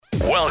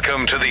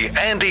Welcome to the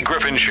Andy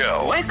Griffin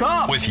Show. Wake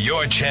up! With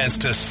your chance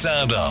to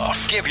sound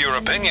off, give your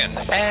opinion,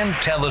 and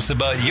tell us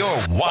about your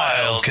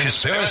wild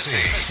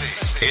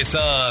conspiracies. It's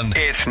on.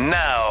 It's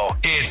now.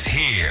 It's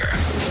here.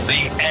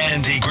 The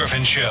Andy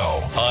Griffin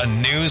Show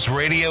on News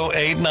Radio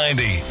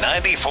 890,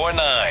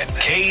 94.9,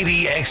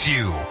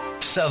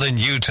 KDXU, Southern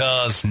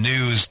Utah's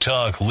news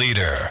talk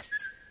leader.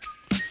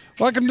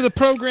 Welcome to the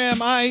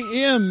program. I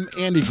am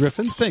Andy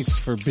Griffin. Thanks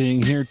for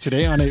being here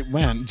today on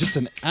just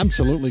an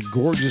absolutely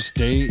gorgeous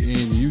day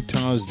in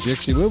Utah's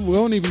Dixie. We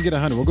won't even get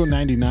 100. We'll go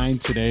 99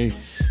 today.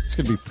 It's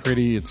going to be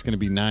pretty. It's going to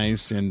be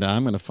nice, and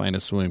I'm going to find a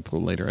swimming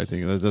pool later. I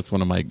think that's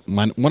one of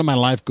my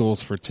life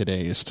goals for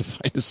today is to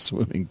find a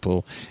swimming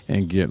pool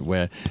and get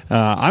wet.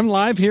 I'm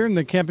live here in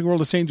the Camping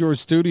World of St. George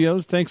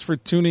Studios. Thanks for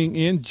tuning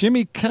in.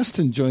 Jimi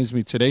Kestin joins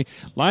me today,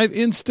 live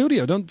in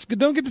studio. Don't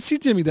get to see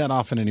Jimmy that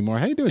often anymore.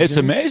 How you doing? It's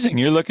Jimmy? Amazing.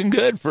 You're looking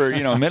good for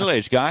a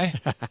middle-aged guy.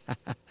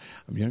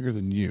 I'm younger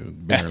than you,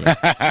 barely.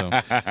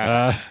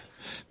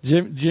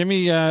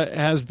 Jimmy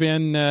has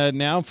been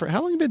now for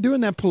how long have you been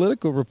doing that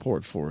political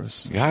report for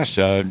us? Gosh,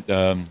 I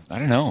don't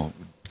know,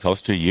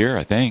 close to a year,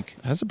 I think.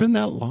 Has it been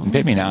that long?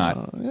 Maybe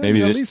not.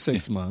 Maybe at least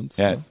 6 months.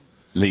 At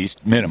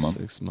least minimum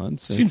 6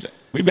 months. Seems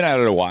we've been at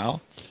it a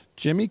while.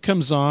 Jimmy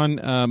comes on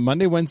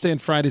Monday, Wednesday,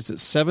 and Fridays at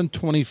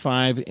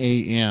 7:25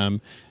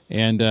 a.m.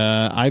 And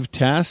I've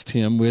tasked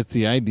him with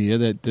the idea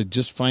that to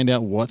just find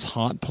out what's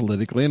hot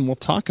politically, and we'll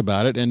talk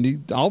about it. And he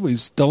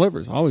always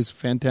delivers. Always a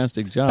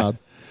fantastic job.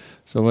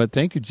 So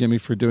thank you, Jimmy,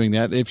 for doing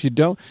that. If you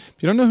don't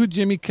know who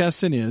Jimi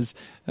Kestin is,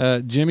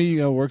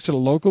 Jimmy works at a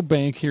local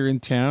bank here in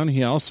town.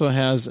 He also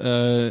has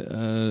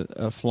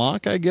a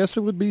flock, I guess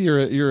it would be.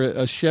 You're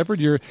a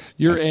shepherd. I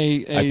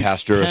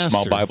pastor a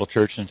small Bible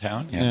church in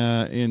town.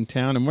 Yeah. In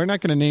town, and we're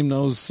not going to name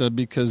those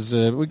because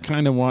we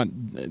kind of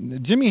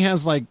want. Jimmy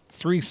has like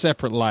 3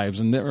 separate lives,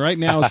 and right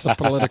now it's a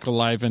political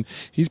life, and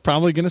he's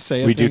probably going to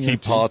say we do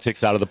keep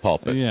politics out of the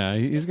pulpit. Yeah,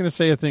 he's going to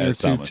say a thing or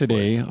two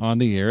today on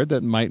the air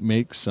that might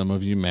make some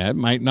of you mad,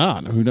 might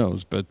not, who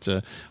knows, but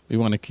we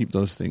want to keep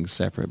those things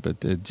separate.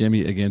 But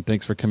Jimmy, again,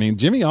 thanks for coming.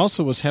 Jimmy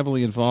also was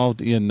heavily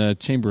involved in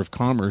Chamber of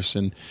Commerce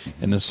and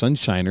the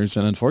Sunshiners,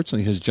 and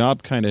unfortunately his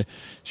job kind of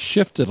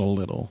shifted a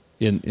little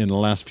in the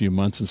last few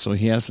months, and so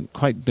he hasn't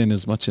quite been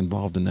as much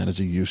involved in that as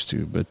he used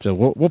to. But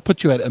we'll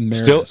put you at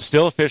emeritus.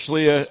 Still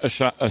officially a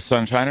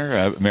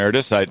Sunshiner,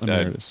 emeritus.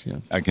 Emeritus, yeah.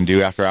 I can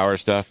do after-hour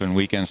stuff and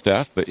weekend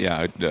stuff, but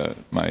yeah,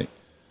 my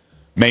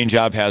main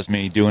job has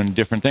me doing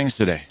different things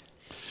today.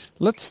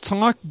 Let's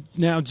talk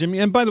now, Jimmy.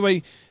 And by the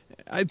way,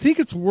 I think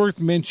it's worth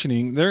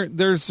mentioning,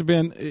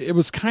 it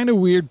was kind of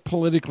weird,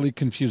 politically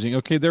confusing.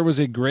 Okay, there was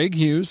a Greg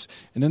Hughes,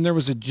 and then there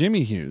was a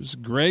Jimmy Hughes.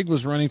 Greg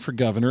was running for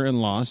governor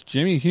and lost.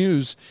 Jimmy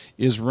Hughes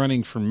is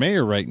running for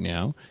mayor right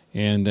now,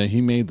 and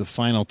he made the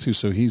final 2,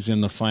 so he's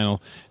in the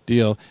final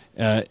deal.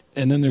 And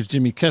then there's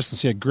Jimi Kestin.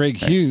 So you had Greg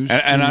Hughes,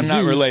 and I'm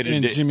not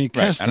related to Jimi Kestin.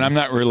 Right, and I'm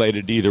not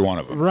related to either one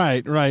of them.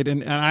 Right.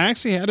 And I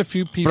actually had a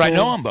few people. But I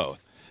know them both.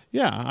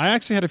 Yeah, I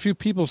actually had a few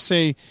people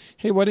say,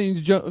 hey, why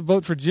didn't you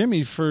vote for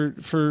Jimmy for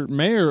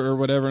mayor or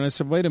whatever? And I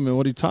said, wait a minute,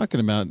 what are you talking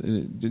about?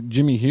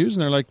 Jimmy Hughes?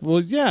 And they're like,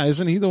 well, yeah,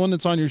 isn't he the one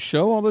that's on your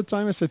show all the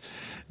time? I said,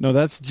 no,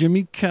 that's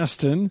Jimi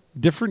Kestin,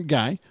 different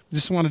guy.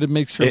 Just wanted to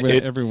make sure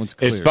everyone's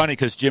clear. It's funny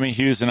because Jimmy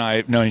Hughes and I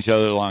have known each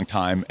other a long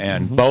time,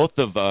 and both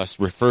of us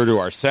refer to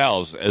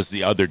ourselves as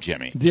the other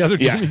Jimmy. The other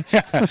Jimmy?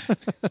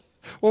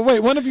 Well, wait,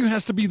 one of you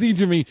has to be the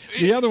Jimmy.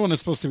 The other one is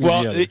supposed to be the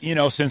other.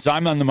 Well, since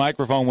I'm on the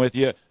microphone with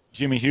you,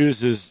 Jimmy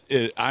Hughes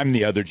I'm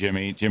the other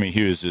Jimmy. Jimmy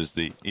Hughes is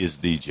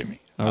the Jimmy.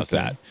 How's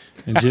that?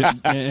 And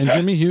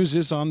Jimmy Hughes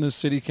is on the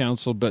city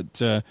council,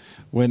 but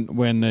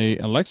when the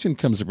election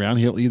comes around,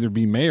 he'll either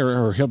be mayor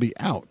or he'll be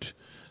out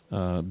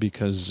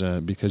because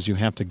you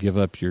have to give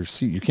up your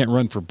seat. You can't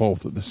run for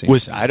both at the same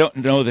time. I don't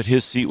know that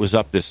his seat was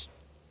up this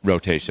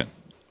rotation.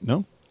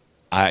 No?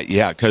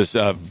 Because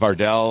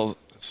Vardell's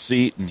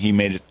seat, and he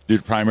made it through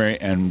the primary,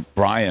 and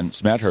Brian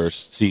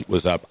Smethurst's seat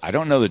was up. I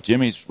don't know that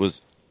Jimmy's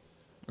was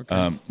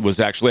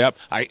actually up.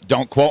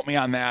 Don't quote me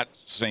on that.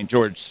 St.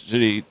 George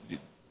City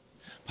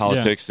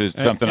politics is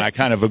something I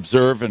kind of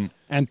observe and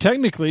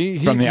technically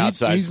from the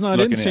outside. He's not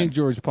in St.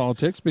 George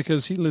politics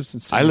because he lives in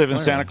Santa Clara. I live in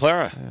Santa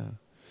Clara. Yeah.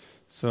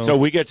 So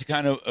we get to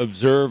kind of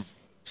observe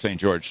St.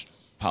 George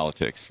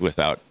politics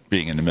without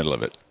being in the middle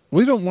of it.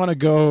 We don't want to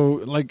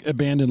go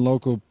abandon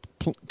local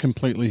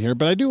completely here,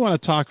 but I do want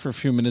to talk for a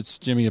few minutes,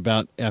 Jimmy,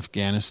 about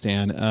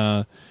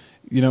Afghanistan.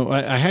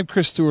 I had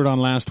Chris Stewart on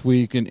last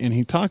week, and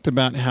he talked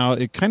about how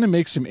it kind of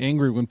makes him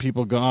angry when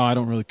people go, I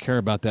don't really care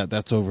about that.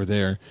 That's over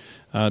there.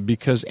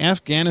 Because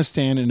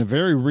Afghanistan, in a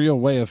very real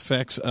way,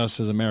 affects us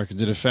as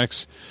Americans. It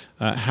affects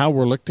how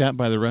we're looked at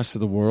by the rest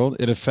of the world.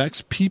 It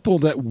affects people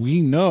that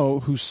we know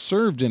who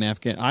served in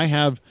Afghanistan. I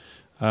have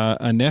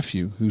a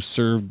nephew who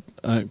served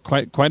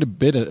quite a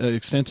bit, an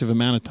extensive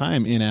amount of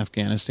time in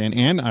Afghanistan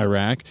and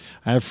Iraq.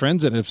 I have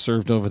friends that have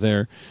served over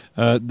there.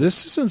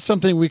 This isn't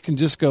something we can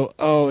just go,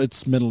 oh,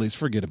 it's Middle East,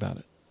 forget about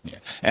it. Yeah.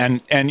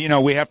 And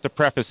we have to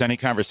preface any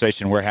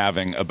conversation we're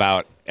having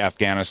about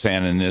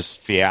Afghanistan and this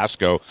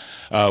fiasco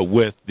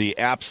with the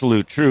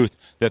absolute truth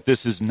that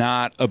this is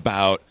not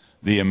about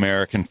the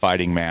American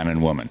fighting man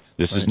and woman.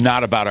 This is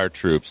not about our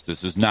troops.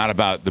 This is not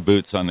about the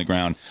boots on the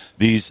ground.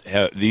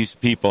 These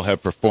people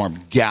have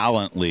performed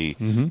gallantly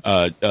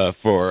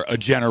for a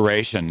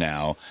generation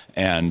now,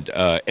 and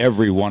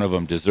every one of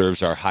them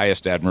deserves our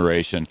highest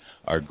admiration,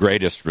 our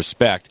greatest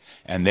respect,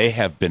 and they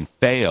have been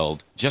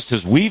failed, just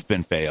as we've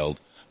been failed,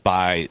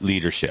 by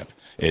leadership.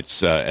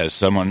 It's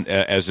as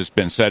it's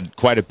been said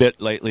quite a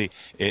bit lately.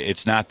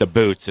 It's not the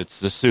boots; it's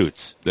the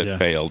suits that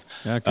failed.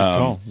 Yeah, good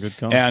call. Good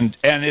call. And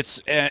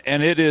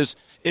it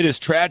is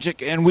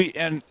tragic.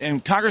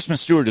 And Congressman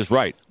Stewart is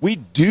right. We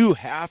do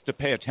have to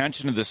pay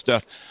attention to this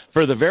stuff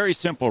for the very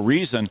simple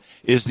reason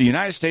is the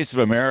United States of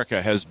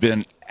America has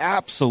been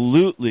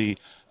absolutely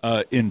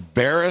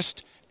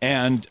embarrassed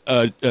and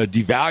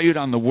devalued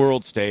on the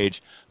world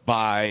stage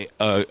by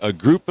a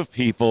group of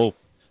people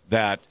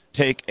that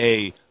take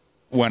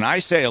when I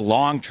say a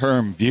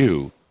long-term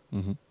view,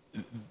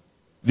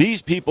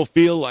 these people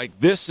feel like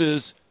this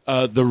is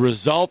the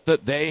result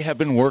that they have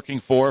been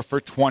working for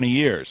 20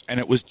 years. And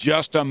it was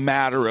just a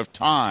matter of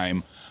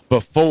time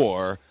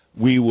before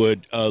we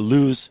would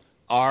lose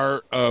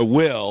our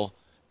will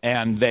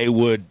and they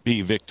would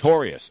be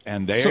victorious.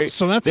 And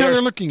so that's how they're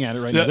looking at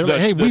it right now. They're like,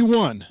 hey, we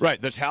won. Right.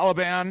 The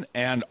Taliban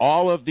and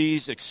all of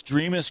these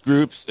extremist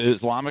groups,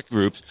 Islamic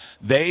groups,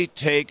 they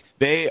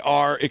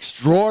are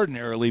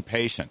extraordinarily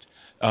patient.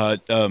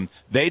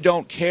 They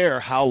don't care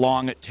how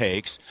long it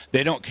takes.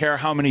 They don't care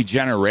how many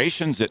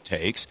generations it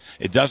takes.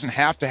 It doesn't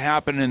have to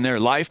happen in their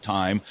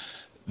lifetime.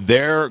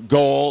 Their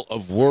goal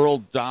of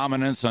world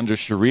dominance under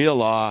Sharia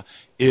law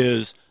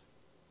is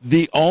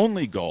the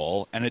only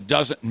goal, and it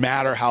doesn't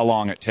matter how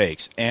long it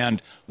takes.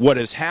 And what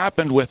has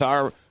happened with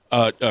our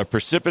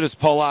precipitous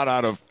pullout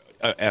out of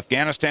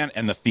Afghanistan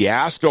and the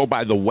fiasco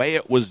by the way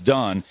it was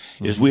done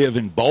is we have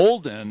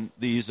emboldened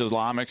these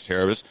Islamic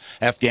terrorists.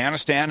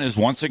 Afghanistan is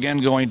once again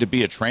going to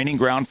be a training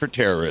ground for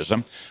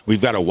terrorism. We've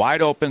got a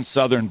wide open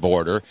southern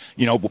border.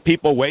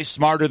 People way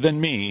smarter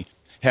than me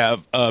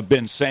have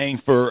been saying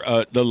for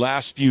the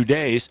last few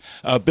days,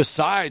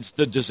 besides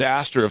the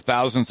disaster of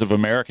thousands of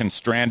Americans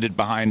stranded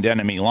behind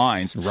enemy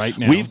lines, right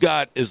now, we've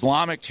got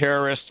Islamic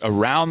terrorists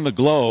around the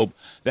globe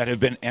that have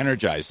been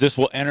energized. This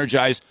will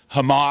energize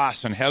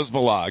Hamas and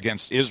Hezbollah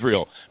against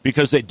Israel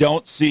because they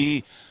don't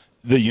see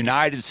the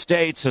United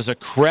States as a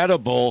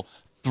credible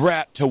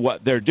threat to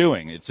what they're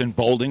doing. It's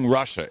emboldening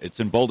Russia. It's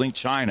emboldening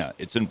China.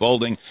 It's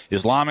emboldening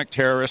Islamic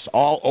terrorists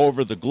all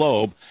over the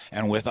globe.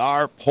 And with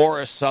our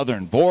porous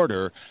southern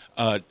border,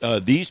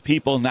 these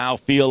people now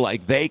feel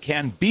like they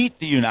can beat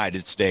the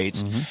United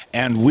States,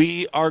 and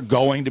we are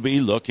going to be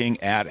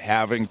looking at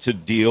having to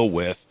deal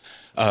with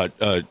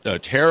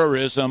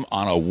terrorism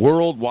on a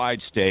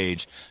worldwide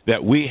stage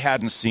that we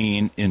hadn't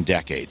seen in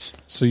decades.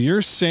 So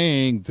you're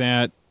saying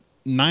that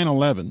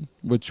 9/11,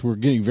 which we're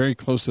getting very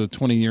close to the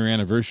 20-year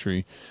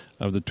anniversary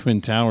of the Twin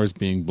Towers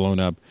being blown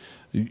up,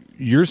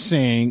 you're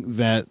saying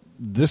that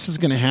this is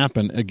going to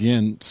happen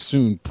again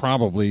soon,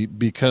 probably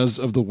because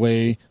of the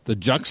way the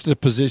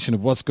juxtaposition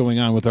of what's going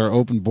on with our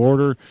open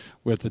border,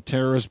 with the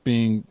terrorists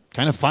being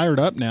kind of fired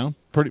up now,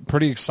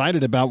 pretty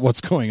excited about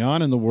what's going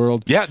on in the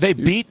world. Yeah, they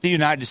beat the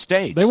United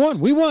States. They won.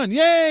 We won.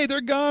 Yay,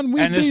 they're gone.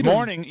 And this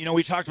morning,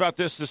 we talked about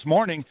this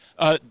morning.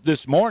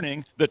 This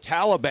morning, the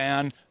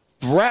Taliban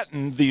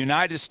threatened the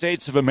United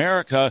States of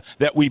America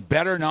that we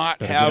better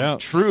not have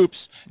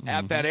troops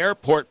at that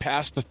airport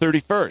past the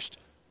 31st,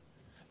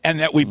 and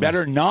that we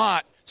better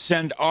not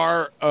send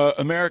our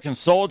American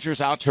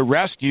soldiers out to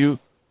rescue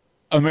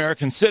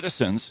American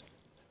citizens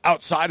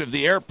outside of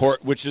the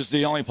airport, which is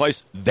the only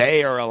place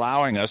they are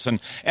allowing us. And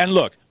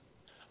look,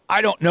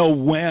 I don't know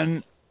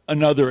when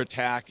another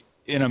attack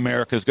in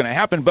America is going to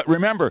happen, but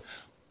remember,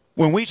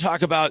 when we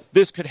talk about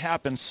this could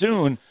happen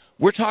soon,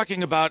 we're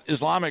talking about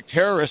Islamic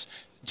terrorists.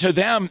 To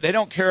them, they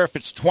don't care if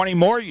it's 20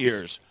 more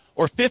years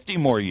or 50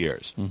 more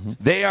years.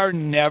 They are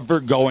never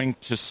going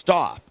to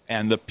stop,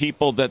 and the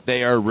people that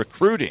they are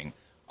recruiting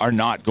are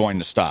not going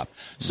to stop.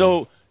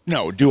 So,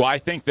 no, do I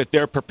think that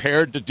they're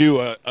prepared to do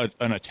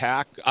an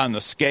attack on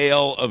the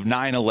scale of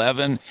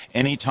 9/11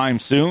 anytime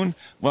soon?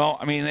 Well,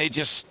 I mean, they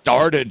just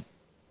started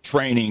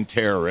training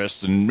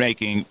terrorists and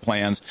making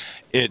plans.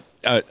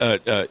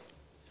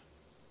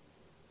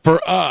 For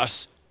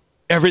us,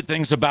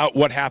 everything's about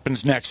what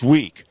happens next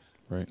week.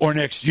 Right. Or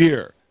next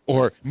year,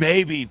 or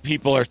maybe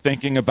people are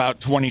thinking about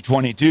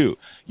 2022.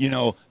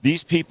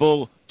 These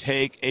people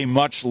take a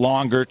much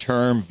longer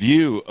term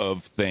view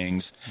of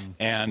things,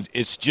 and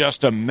it's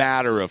just a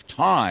matter of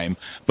time.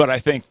 But I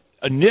think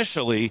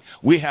initially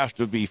we have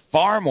to be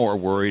far more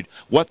worried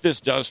what this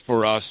does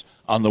for us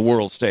on the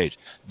world stage.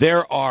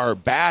 There are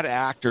bad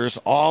actors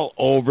all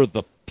over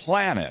the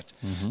planet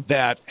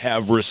that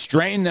have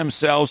restrained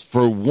themselves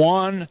for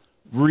one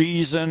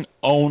reason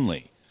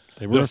only.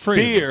 were afraid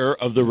fear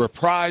of the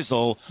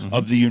reprisal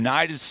of the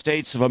United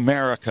States of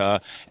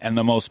America and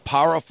the most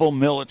powerful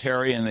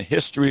military in the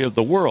history of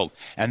the world.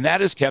 And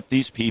that has kept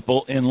these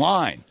people in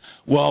line.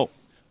 Well,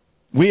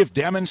 we have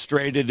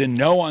demonstrated in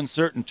no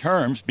uncertain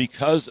terms,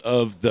 because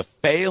of the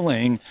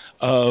failing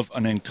of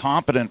an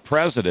incompetent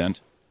president,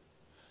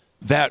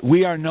 that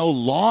we are no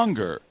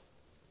longer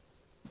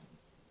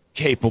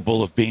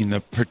capable of being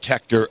the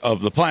protector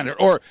of the planet.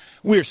 Or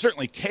we are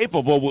certainly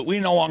capable, but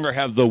we no longer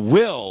have the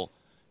will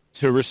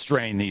to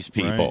restrain these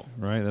people.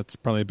 Right. That's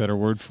probably a better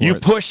word for You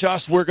it. push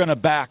us, we're going to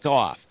back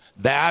off.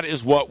 That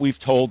is what we've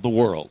told the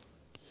world.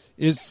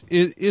 Is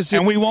it,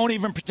 and we won't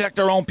even protect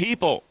our own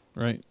people.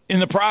 Right. In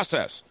the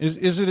process.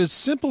 Is it as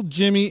simple,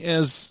 Jimmy,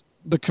 as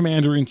the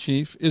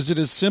commander-in-chief? Is it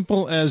as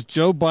simple as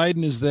Joe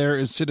Biden is there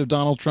instead of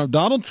Donald Trump?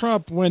 Donald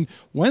Trump, when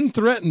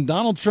threatened,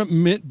 Donald Trump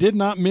did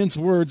not mince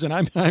words, and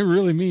I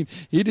really mean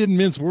he didn't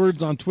mince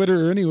words on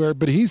Twitter or anywhere,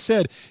 but he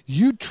said,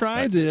 you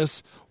try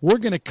this, we're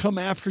going to come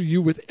after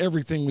you with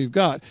everything we've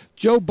got.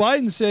 Joe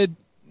Biden said,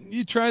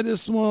 you try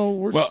this,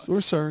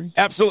 we're sorry.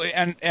 Absolutely,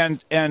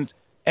 and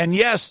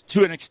yes,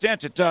 to an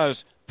extent it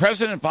does.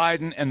 President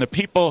Biden and the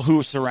people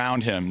who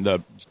surround him,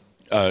 the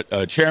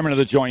chairman of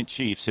the Joint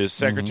Chiefs, his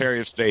Secretary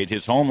of State,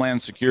 his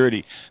Homeland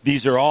Security,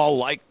 these are all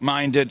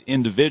like-minded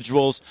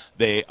individuals.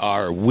 They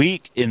are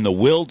weak in the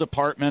will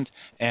department,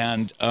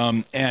 and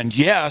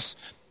yes,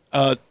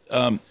 the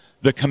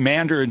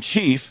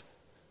commander-in-chief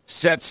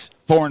sets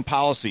foreign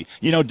policy.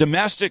 You know,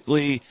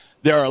 domestically,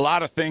 there are a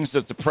lot of things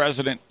that the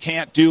president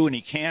can't do, and he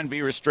can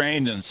be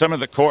restrained, and some of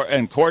the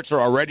courts are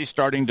already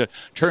starting to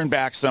turn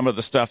back some of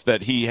the stuff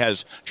that he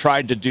has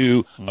tried to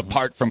do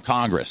apart from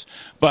Congress.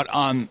 But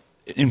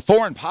in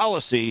foreign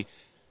policy,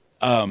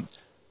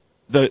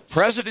 the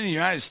president of the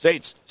United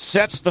States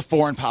sets the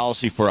foreign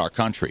policy for our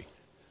country,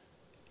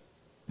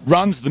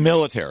 runs the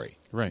military.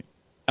 Right.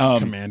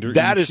 Commander.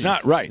 That is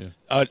not right.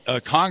 Yeah.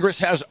 Congress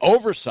has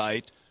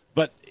oversight,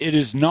 but it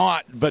is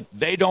not. But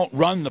they don't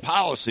run the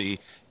policy.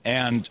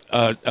 And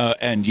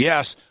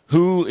yes,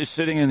 who is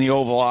sitting in the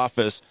Oval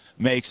Office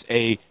makes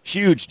a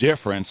huge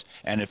difference.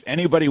 And if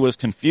anybody was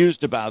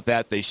confused about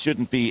that, they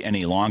shouldn't be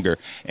any longer.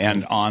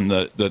 And on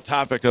the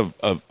topic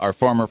of our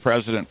former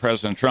president,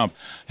 President Trump,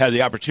 had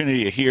the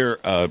opportunity to hear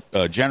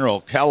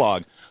General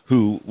Kellogg,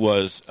 who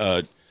was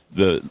the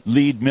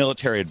lead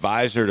military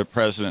advisor to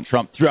President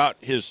Trump throughout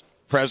his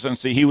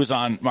presidency. He was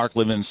on Mark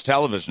Levin's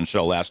television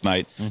show last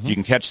night. You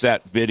can catch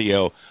that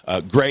video.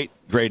 Great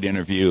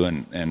interview.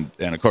 And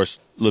of course,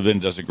 Levin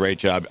does a great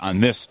job on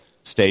this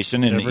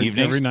station in the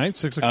evenings. Every night,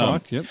 6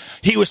 o'clock, yep.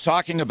 He was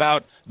talking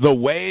about the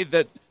way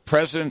that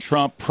President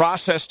Trump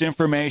processed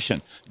information,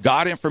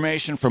 got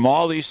information from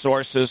all these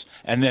sources,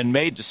 and then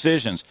made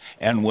decisions.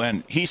 And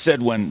when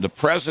the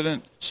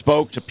president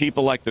spoke to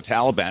people like the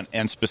Taliban,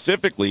 and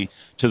specifically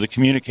to the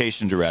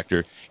communication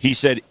director, he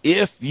said,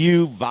 if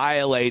you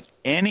violate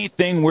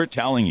anything we're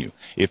telling you,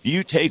 if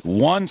you take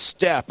one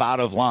step out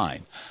of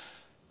line,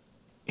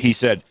 he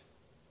said,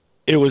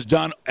 it was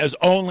done as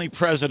only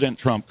President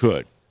Trump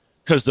could.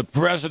 Because the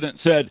president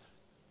said,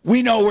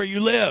 we know where you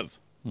live.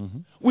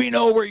 We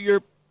know where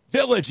your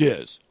village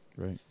is.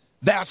 Right.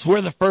 That's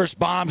where the first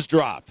bombs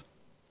drop.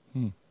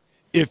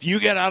 If you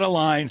get out of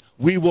line,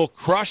 we will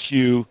crush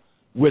you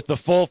with the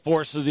full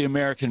force of the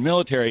American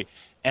military.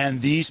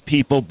 And these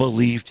people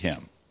believed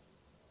him.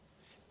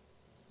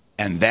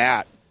 And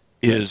that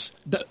is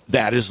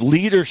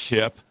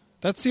leadership.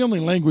 That's the only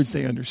language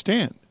they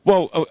understand.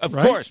 Well, of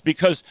course,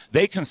 because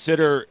they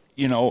consider,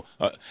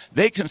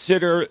 they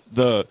consider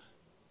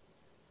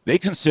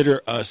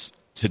us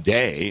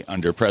today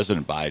under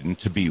President Biden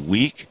to be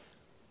weak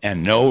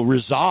and no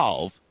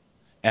resolve,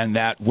 and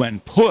that when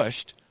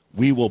pushed,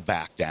 we will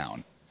back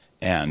down.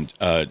 And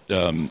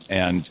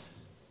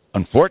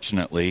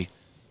unfortunately,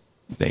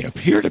 they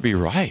appear to be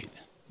right.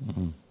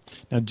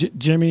 Now,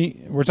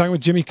 Jimmy, we're talking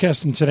with Jimi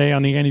Kestin today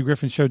on the Andy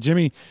Griffin Show.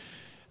 Jimmy,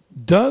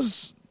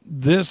 does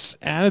this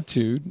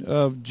attitude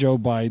of Joe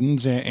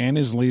Biden's and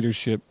his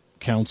leadership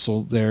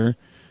council there,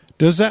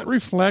 does that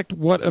reflect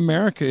what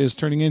America is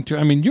turning into?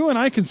 I mean, you and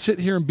I can sit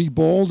here and be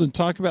bold and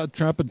talk about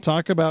Trump and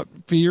talk about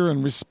fear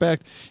and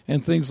respect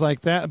and things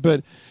like that,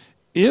 but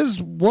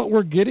is what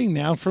we're getting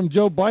now from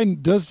Joe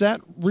Biden, does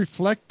that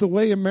reflect the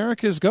way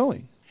America is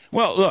going?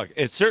 Well, look,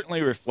 it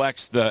certainly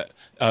reflects we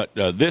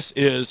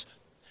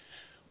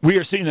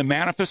are seeing the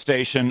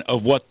manifestation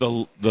of what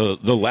the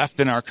left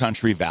in our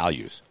country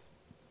values,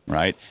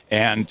 right?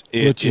 And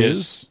it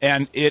is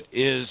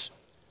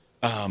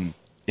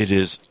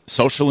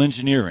social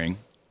engineering.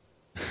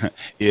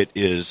 It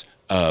is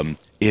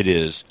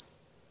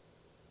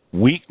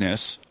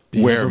weakness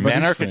where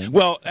men are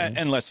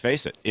and let's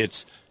face it,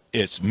 it's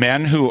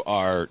men who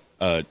are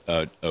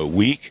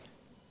weak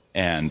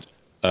and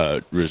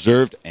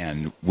reserved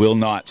and will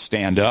not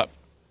stand up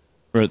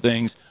for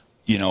things.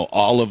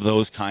 All of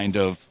those kind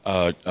of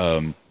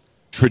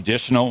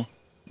traditional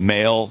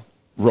male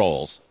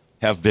roles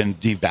have been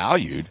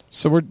devalued.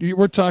 So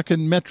we're talking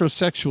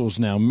metrosexuals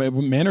now.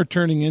 Men are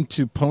turning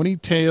into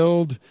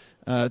ponytailed,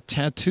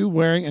 tattoo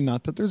wearing, and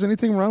not that there's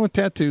anything wrong with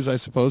tattoos, I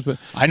suppose, but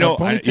I know.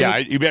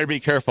 You better be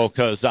careful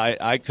because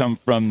I come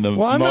from the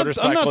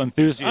motorcycle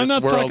enthusiast world.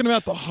 I'm not talking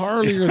about the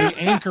Harley or the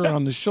anchor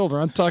on the shoulder.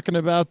 I'm talking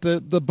about the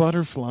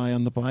butterfly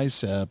on the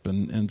bicep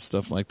and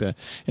stuff like that.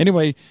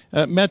 Anyway,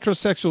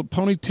 metrosexual,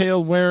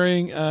 ponytail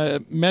wearing,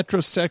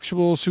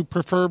 metrosexuals who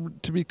prefer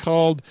to be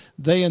called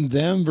they and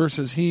them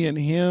versus he and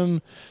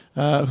him,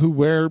 who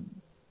wear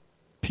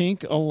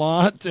pink a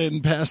lot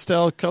and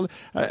pastel color.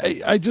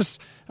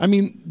 I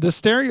mean, the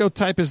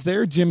stereotype is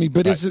there, Jimmy,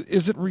 but right.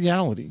 Is it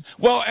reality?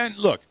 Well, and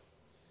look,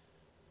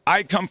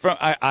 I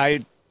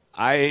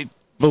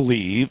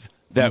believe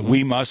that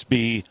we must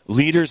be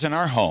leaders in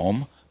our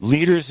home,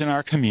 leaders in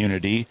our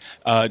community.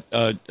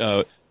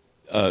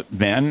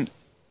 Men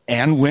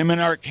and women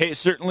are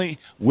certainly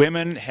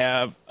women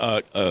have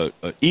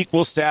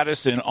equal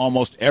status in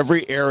almost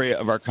every area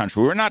of our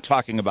country. We're not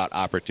talking about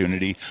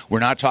opportunity. We're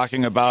not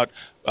talking about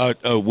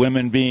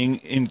women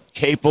being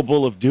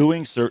incapable of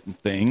doing certain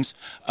things,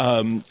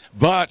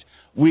 but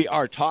we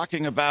are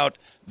talking about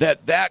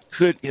that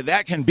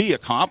can be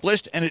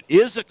accomplished, and it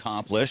is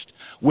accomplished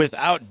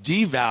without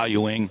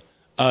devaluing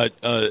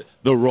the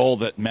role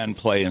that men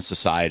play in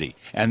society.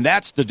 And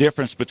that's the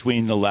difference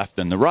between the left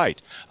and the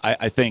right.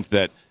 I think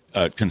that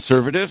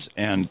conservatives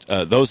and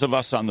those of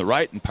us on the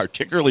right, and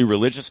particularly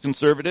religious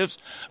conservatives,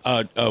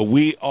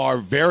 we are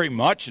very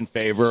much in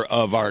favor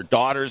of our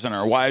daughters and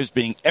our wives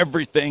being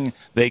everything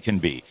they can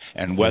be.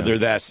 And whether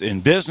that's in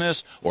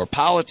business or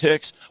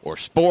politics or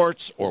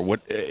sports or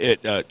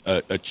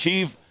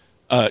achieve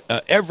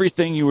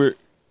everything you were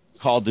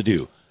called to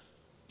do.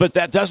 But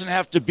that doesn't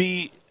have to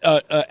be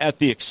at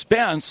the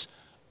expense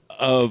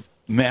of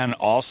men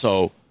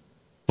also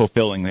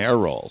fulfilling their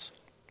roles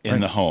in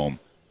the home,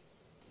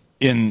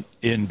 in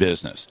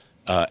business.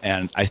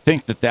 And I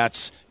think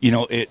that's,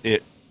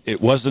 it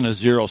wasn't a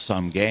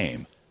zero-sum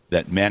game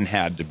that men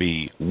had to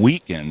be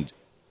weakened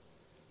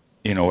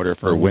in order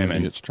for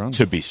women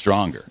to be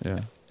stronger. Yeah.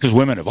 Because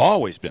women have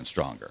always been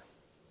stronger.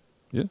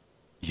 Yeah.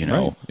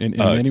 Right. In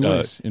many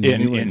ways.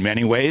 In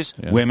many ways,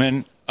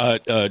 women,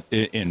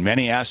 in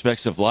many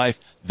aspects of life,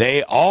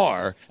 they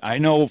are, I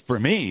know for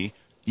me,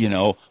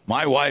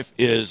 my wife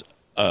is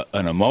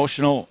an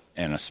emotional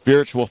and a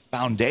spiritual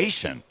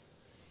foundation,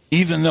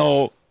 even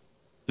though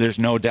there's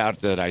no doubt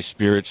that I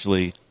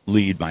spiritually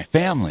lead my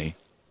family.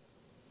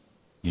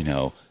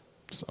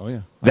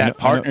 That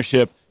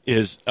partnership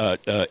is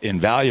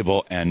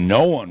invaluable, and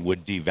no one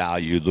would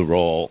devalue the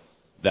role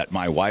that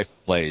my wife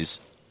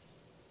plays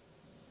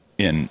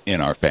in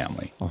our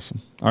family.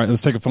 Awesome. All right,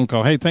 let's take a phone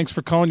call. Hey, thanks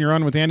for calling. You're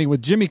on with Andy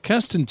with Jimi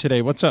Kestin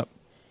today. What's up?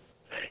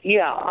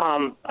 Yeah,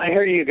 I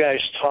hear you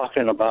guys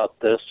talking about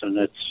this, and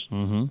it's,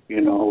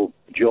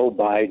 Joe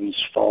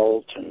Biden's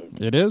fault. And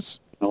it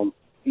is?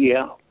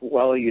 Yeah,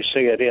 well, you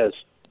say it is.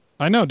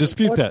 I know,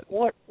 dispute that.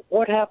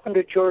 What happened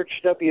to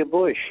George W.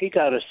 Bush? He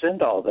got us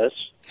into all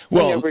this. He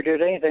never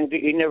did anything.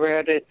 He never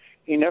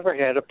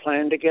had a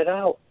plan to get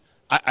out.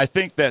 I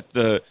think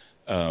that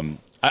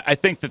I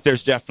think that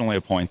there's definitely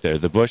a point there.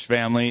 The Bush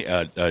family,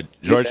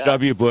 George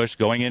W. Bush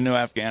going into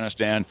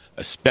Afghanistan,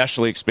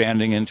 especially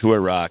expanding into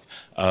Iraq,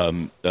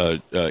 even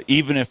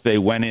if they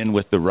went in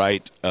with the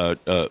right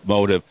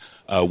motive,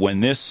 when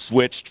this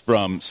switched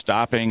from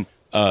stopping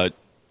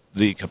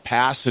the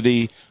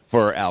capacity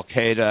for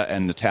al-Qaeda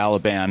and the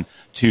Taliban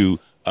to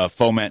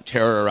foment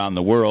terror around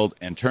the world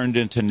and turned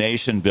into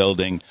nation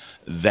building,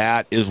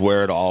 that is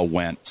where it all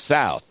went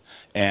south.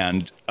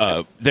 And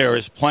there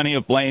is plenty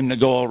of blame to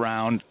go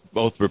around,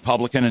 both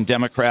Republican and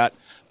Democrat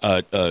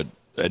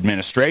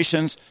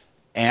administrations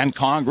and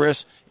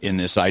Congress in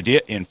this idea.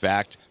 In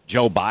fact,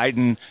 Joe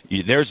Biden,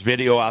 there's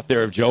video out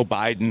there of Joe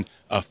Biden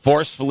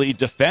forcefully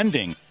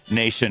defending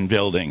nation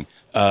building.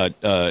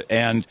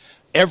 And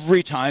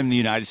every time the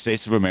United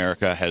States of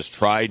America has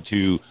tried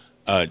to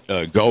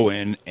go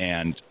in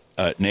and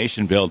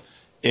nation build,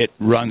 it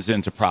runs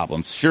into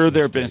problems. Sure,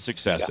 there have been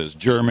successes,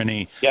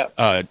 Germany,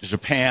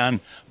 Japan,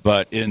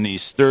 but in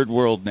these third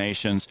world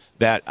nations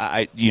that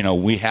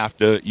we have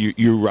to.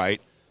 You're right.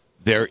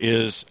 There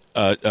is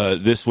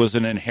this was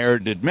an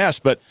inherited mess,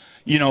 but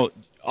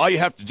all you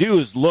have to do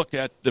is look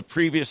at the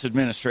previous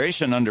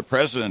administration under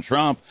President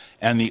Trump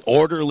and the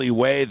orderly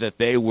way that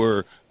they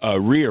were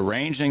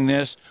rearranging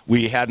this.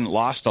 We hadn't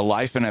lost a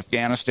life in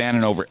Afghanistan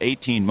in over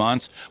 18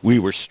 months. We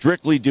were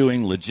strictly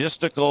doing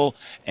logistical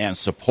and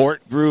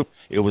support group.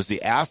 It was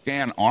the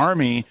Afghan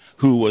army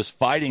who was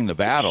fighting the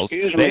battles.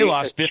 They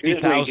lost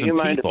 50,000 people. Do you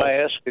mind if I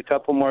ask a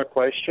couple more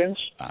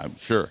questions?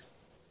 Sure.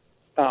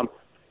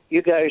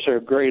 You guys are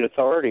great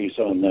authorities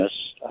on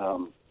this.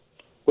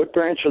 What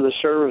branch of the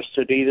service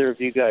did either of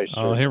you guys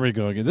serve? Oh, here we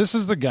go again. This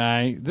is the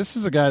guy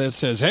that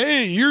says,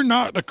 hey, you're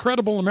not a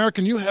credible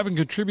American. You haven't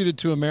contributed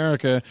to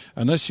America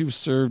unless you've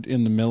served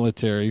in the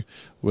military,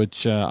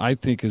 which I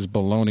think is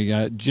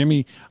baloney.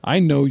 Jimmy, I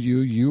know you.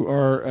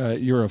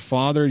 You're a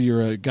father.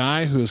 You're a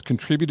guy who has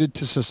contributed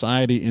to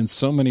society in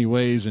so many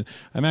ways, and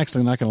I'm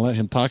actually not going to let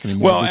him talk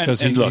anymore because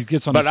he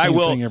gets on the same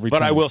thing every time.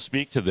 But I will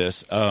speak to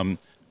this.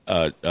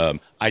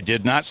 I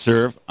did not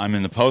serve. I'm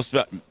in the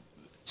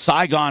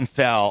Saigon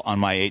fell on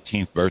my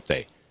 18th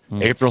birthday,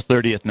 April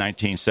 30th,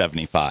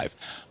 1975.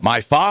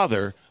 My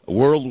father, a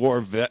World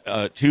War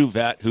II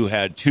vet who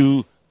had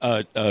two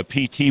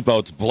PT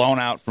boats blown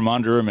out from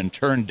under him and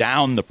turned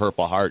down the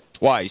Purple Heart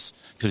twice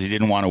because he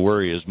didn't want to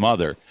worry his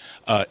mother,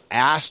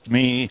 asked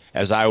me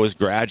as I was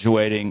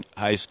graduating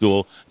high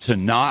school to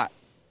not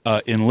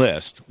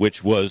enlist,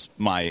 which was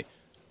my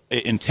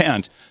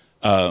intent,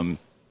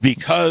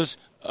 because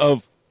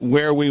of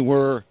where we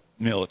were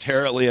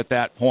militarily at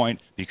that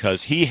point,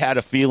 because he had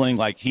a feeling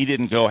like he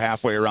didn't go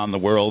halfway around the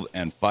world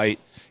and fight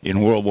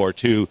in World War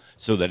II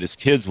so that his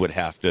kids would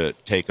have to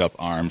take up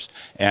arms,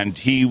 and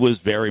he was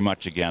very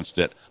much against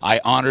it.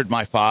 I honored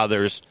my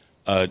father's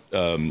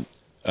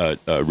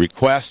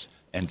request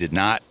and did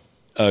not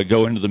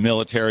go into the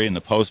military in the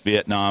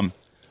post-Vietnam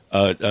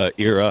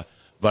era,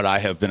 but I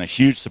have been a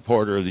huge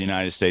supporter of the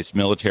United States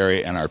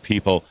military and our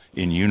people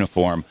in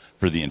uniform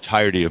for the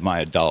entirety of my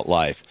adult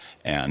life,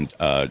 and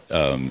there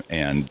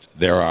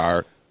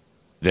are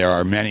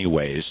many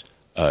ways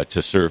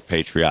to serve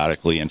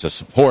patriotically and to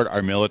support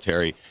our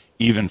military,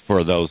 even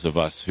for those of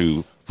us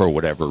who, for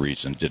whatever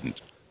reason,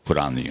 didn't put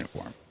on the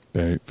uniform.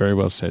 Very, very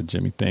well said,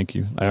 Jimmy. Thank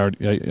you. I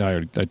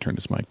turned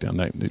his mic down.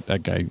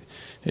 That guy,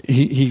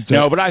 he.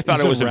 No, but I thought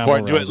it was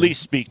important to at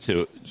least speak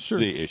to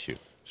the issue.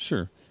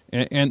 Sure.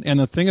 And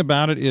the thing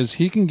about it is,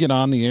 he can get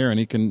on the air and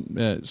he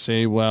can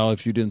say, well,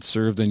 if you didn't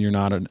serve, then you're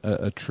not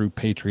a true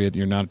patriot.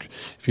 You're not.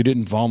 If you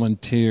didn't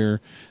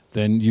volunteer,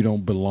 then you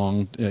don't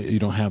belong. You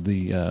don't have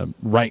the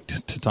right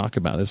to talk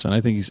about this. And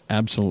I think he's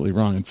absolutely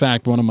wrong. In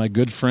fact, one of my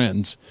good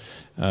friends,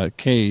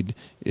 Cade,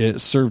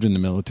 served in the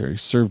military,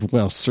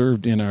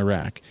 served in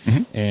Iraq.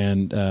 Mm-hmm.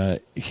 And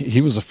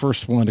he was the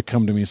first one to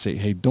come to me and say,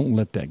 hey, don't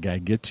let that guy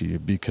get to you,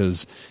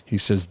 because he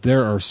says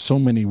there are so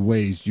many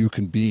ways you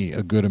can be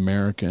a good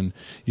American.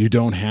 You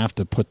don't have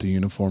to put the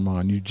uniform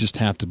on. You just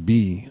have to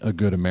be a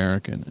good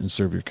American and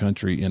serve your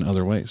country in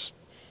other ways.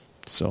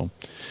 So,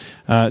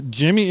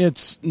 Jimmy,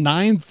 it's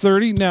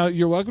 9:30 now.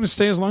 You're welcome to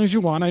stay as long as you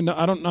want.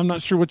 I'm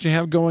not sure what you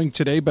have going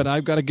today, but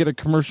I've got to get a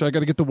commercial. I got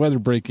to get the weather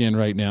break in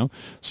right now.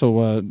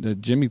 So,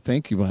 Jimmy,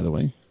 thank you, by the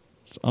way.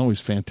 It's always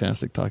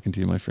fantastic talking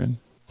to you, my friend.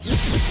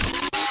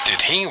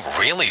 Did he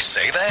really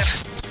say that?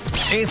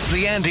 It's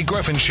the Andy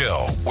Griffin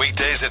Show,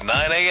 weekdays at 9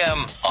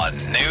 a.m. on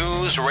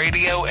News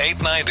Radio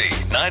 890,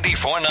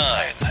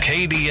 94.9,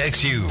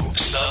 KDXU,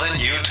 Southern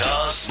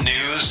Utah's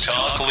news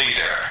talk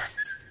leader.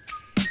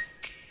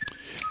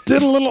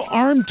 Did a little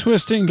arm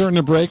twisting during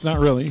the break. Not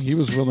really. He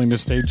was willing to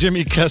stay.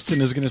 Jimi Kestin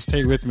is going to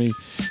stay with me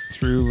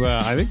through,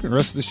 I think, the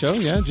rest of the show.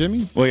 Yeah,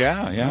 Jimmy? Well,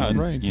 yeah.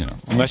 Right. You know,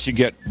 unless you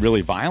get really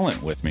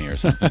violent with me or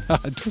something.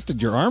 I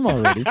twisted your arm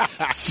already.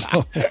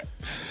 So,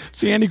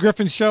 it's the Andy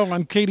Griffin Show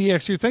on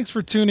KDXU. Thanks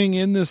for tuning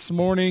in this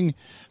morning.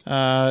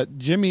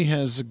 Jimmy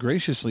has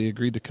graciously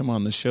agreed to come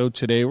on the show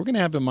today. We're going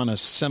to have him on a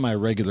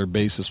semi-regular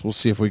basis. We'll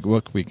see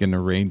what we can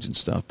arrange and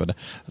stuff. But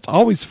it's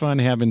always fun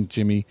having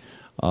Jimmy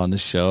on the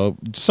show.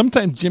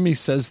 Sometimes Jimmy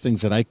says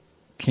things that I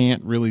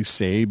can't really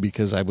say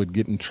because I would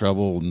get in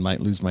trouble and might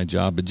lose my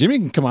job. But Jimmy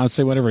can come on and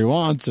say whatever he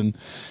wants, and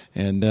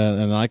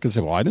I can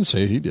say, well, I didn't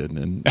say he did,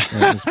 and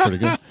it's pretty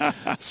good.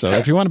 So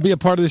if you want to be a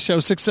part of the show,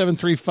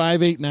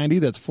 673-5890.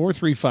 That's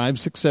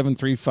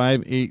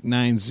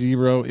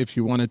 435-673-5890. If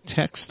you want to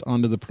text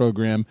onto the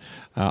program,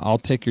 I'll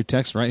take your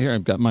text right here.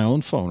 I've got my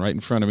own phone right in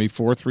front of me,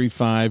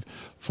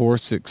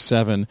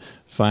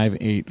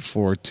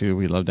 435-467-5842.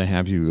 We'd love to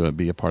have you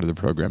be a part of the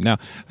program. Now,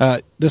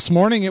 this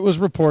morning it was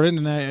reported,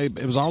 and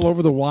it was all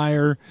over the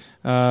wire.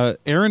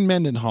 Erin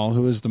Mendenhall,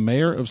 who is the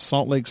mayor of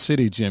Salt Lake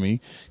City,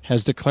 Jimmy,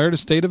 has declared a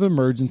state of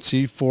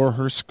emergency for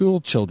her school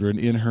children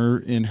in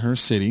her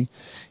city.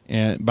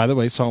 And by the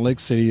way, Salt Lake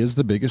City is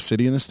the biggest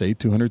city in the state,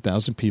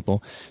 200,000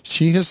 people.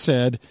 She has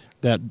said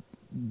that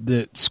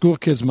the school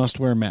kids must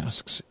wear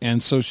masks.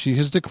 And so she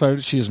has declared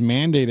it. She has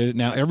mandated it.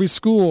 Now, every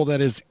school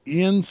that is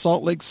in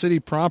Salt Lake City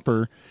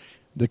proper,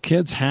 the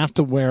kids have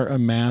to wear a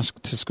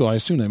mask to school. I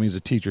assume that means the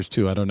teachers,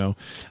 too. I don't know.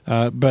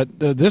 But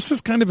this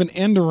is kind of an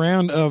end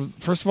around of,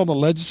 first of all, the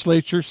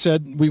legislature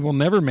said we will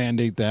never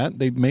mandate that.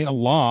 They've made a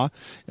law.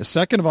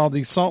 Second of all,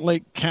 the Salt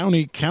Lake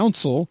County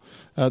Council,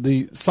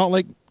 the Salt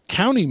Lake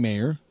County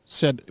mayor,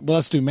 said, well,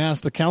 let's do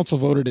masks. The council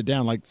voted it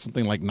down like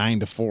something like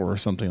 9-4 or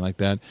something like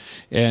that.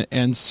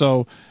 And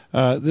so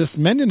this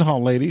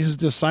Mendenhall lady has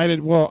decided,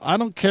 well, I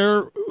don't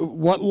care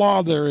what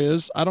law there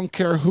is. I don't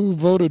care who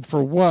voted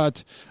for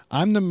what.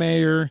 I'm the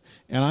mayor,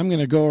 and I'm going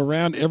to go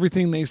around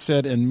everything they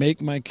said and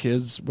make my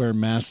kids wear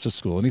masks to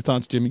school. Any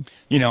thoughts, Jimmy?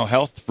 You know,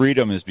 health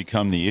freedom has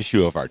become the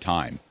issue of our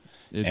time.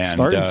 It's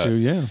starting to,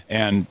 yeah.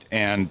 And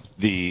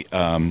the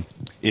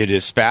it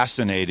is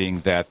fascinating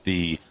that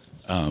the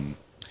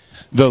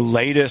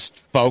latest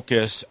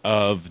focus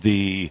of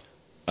the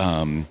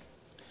of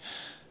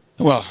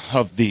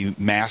the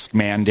mask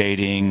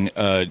mandating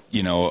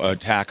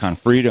attack on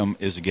freedom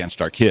is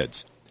against our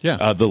kids.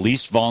 Yeah. The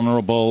least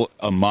vulnerable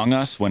among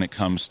us when it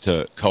comes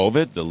to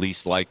COVID, the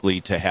least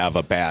likely to have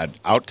a bad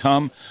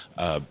outcome.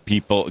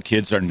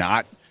 Kids are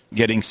not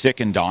getting sick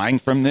and dying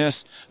from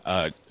this.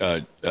 There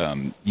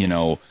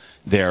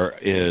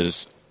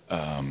is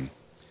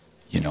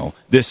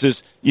This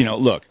is,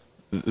 look,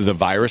 the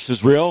virus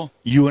is real.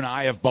 You and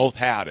I have both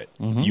had it.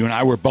 Mm-hmm. You and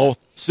I were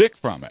both sick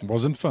from it. It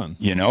wasn't fun.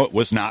 It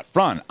was not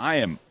fun. I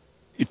am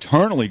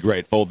eternally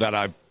grateful that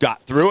I've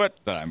got through it,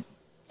 that I'm,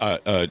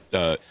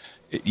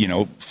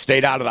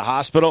 stayed out of the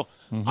hospital.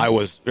 Mm-hmm. I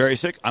was very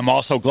sick. I'm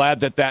also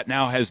glad that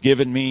now has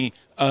given me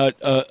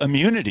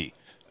immunity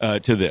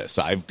to this.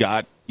 I've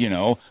got,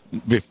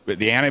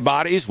 the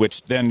antibodies,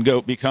 which then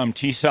become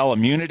T-cell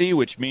immunity,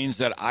 which means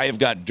that I have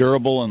got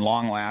durable and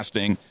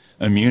long-lasting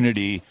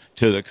immunity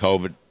to the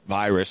COVID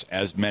virus,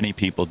 as many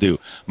people do.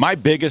 My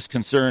biggest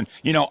concern,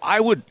 I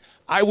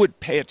would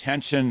pay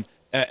attention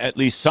at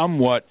least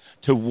somewhat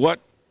to what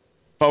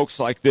folks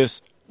like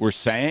this were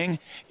saying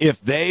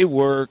if they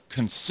were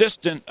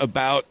consistent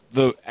about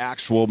the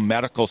actual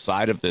medical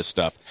side of this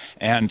stuff.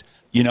 And,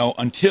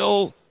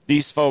 until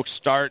these folks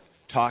start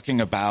talking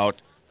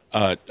about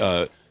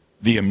the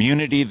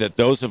immunity that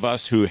those of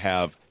us who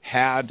have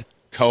had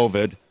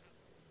COVID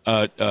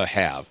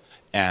have,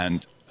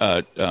 and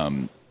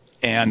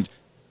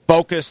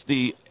focus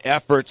the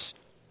efforts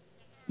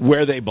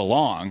where they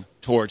belong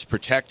towards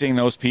protecting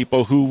those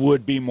people who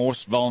would be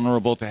most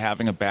vulnerable to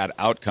having a bad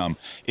outcome,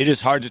 it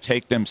is hard to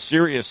take them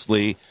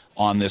seriously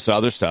on this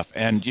other stuff.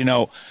 And,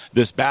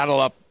 this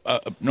battle up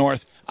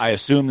north, I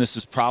assume this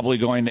is probably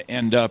going to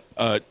end up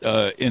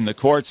in the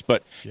courts.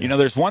 But,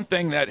 there's one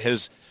thing that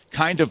has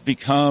kind of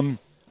become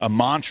a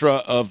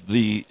mantra of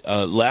the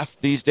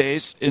left these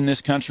days in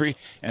this country,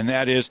 and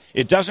that is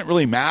it doesn't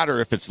really matter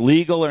if it's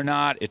legal or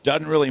not. It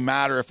doesn't really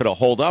matter if it'll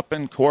hold up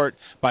in court.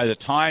 By the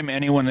time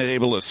anyone is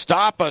able to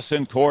stop us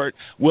in court,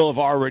 we'll have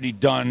already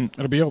done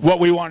what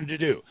we wanted to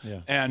do. Yeah.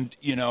 And,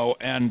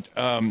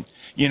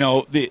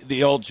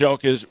 the old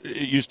joke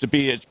used to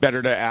be it's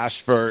better to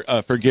ask for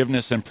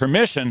forgiveness and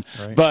permission,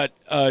 right. But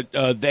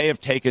they have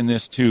taken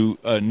this to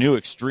new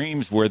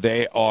extremes where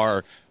they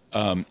are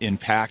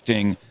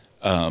impacting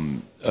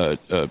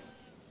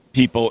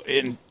people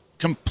in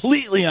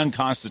completely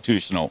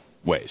unconstitutional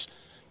ways.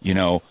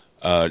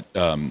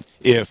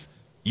 If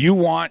you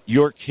want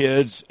your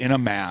kids in a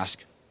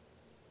mask,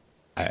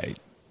 I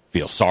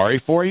feel sorry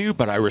for you,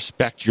 but I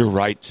respect your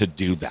right to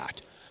do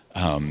that.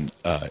 And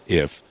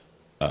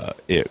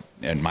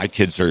my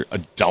kids are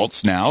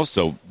adults now,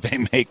 so they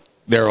make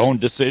their own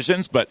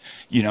decisions. But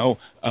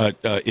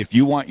if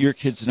you want your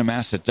kids in a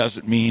mask, that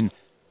doesn't mean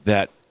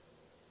that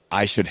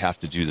I should have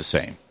to do the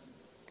same.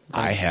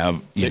 I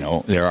have,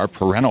 there are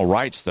parental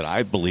rights that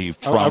I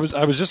believe trump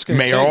I was just gonna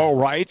mayoral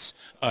rights,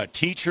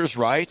 teachers'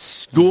 rights,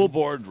 school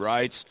board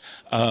rights.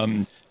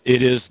 It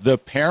is the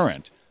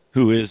parent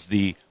who is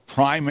the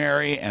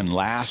primary and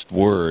last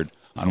word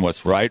on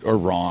what's right or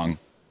wrong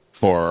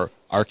for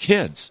our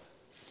kids.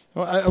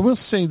 Well, I will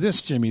say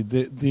this, Jimmy.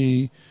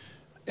 The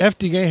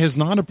FDA has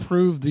not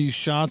approved these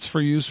shots for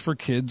use for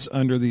kids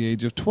under the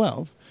age of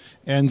 12.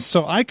 And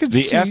so I could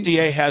see... The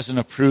FDA hasn't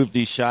approved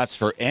these shots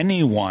for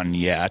anyone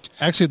yet.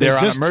 Actually, they're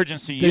on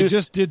emergency use. They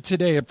just did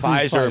today approve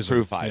Pfizer.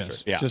 Approved Pfizer.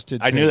 Yes, yeah. Just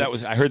did I knew that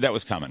was... I heard that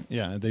was coming.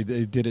 Yeah, they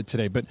did it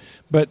today. But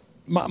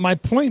my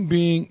point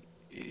being,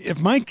 if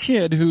my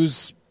kid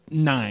who's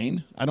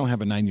 9, I don't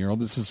have a 9-year-old,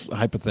 this is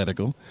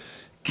hypothetical,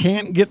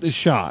 can't get the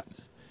shot,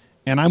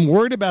 and I'm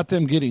worried about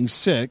them getting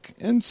sick,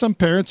 and some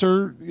parents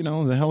are,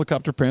 the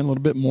helicopter parent, a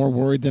little bit more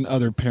worried than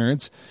other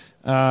parents,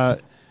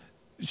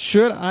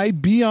 should I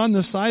be on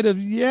the side of,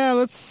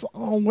 let's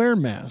all wear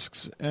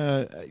masks?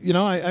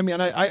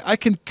 I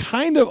can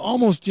kind of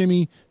almost,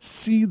 Jimmy,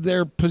 see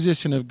their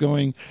position of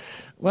going,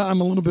 well,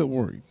 I'm a little bit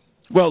worried.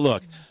 Well,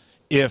 look,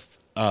 if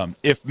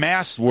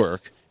masks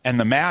work, and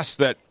the masks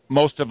that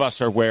most of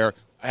us are wearing,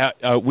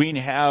 we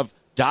have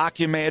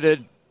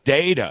documented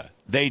data,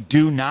 they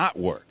do not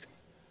work.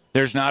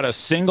 There's not a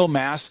single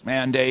mask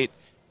mandate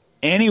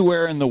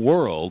anywhere in the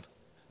world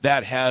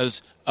that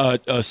has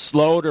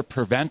slowed or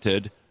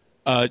prevented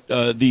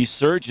these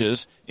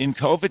surges in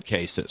COVID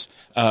cases.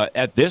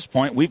 At this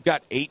point, we've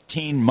got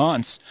 18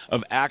 months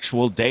of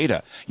actual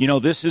data.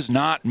 This is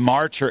not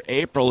March or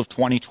April of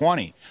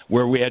 2020,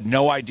 where we had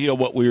no idea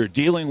what we were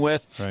dealing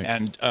with, right.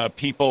 And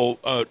people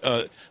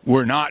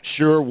were not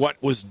sure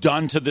what was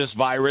done to this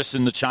virus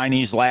in the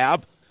Chinese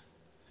lab.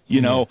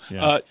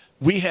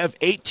 We have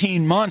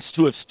 18 months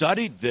to have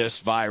studied this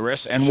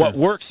virus and what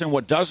works and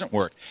what doesn't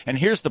work. And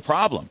here's the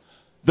problem.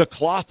 The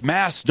cloth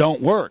masks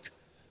don't work.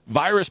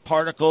 Virus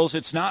particles,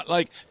 it's not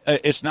like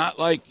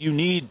you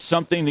need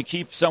something to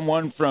keep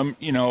someone from,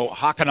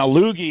 hocking a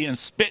loogie and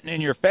spitting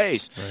in your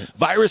face. Right.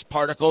 Virus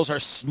particles are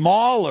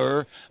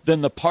smaller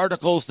than the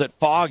particles that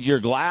fog your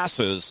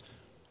glasses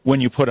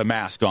when you put a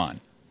mask on.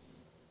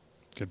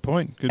 Good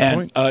point.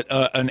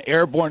 An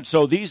airborne.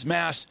 So these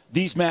masks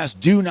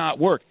do not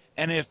work.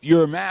 And if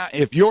your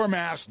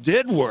mask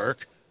did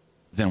work,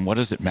 then what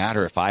does it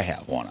matter if I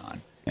have one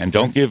on? And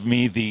don't give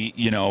me the,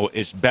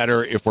 it's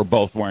better if we're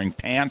both wearing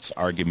pants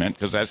argument,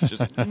 because that's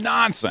just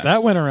nonsense.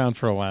 That went around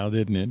for a while,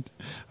 didn't it?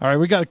 All right,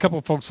 we got a couple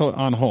of folks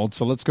on hold,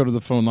 so let's go to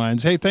the phone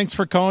lines. Hey, thanks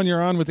for calling.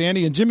 You're on with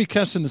Andy and Jimi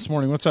Kestin this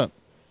morning. What's up?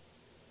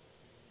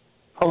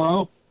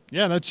 Hello?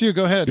 Yeah, that's you.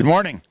 Go ahead. Good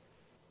morning.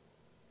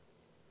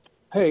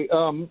 Hey,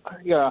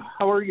 yeah,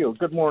 how are you?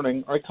 Good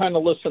morning. I kind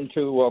of listened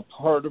to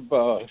part of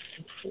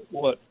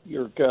what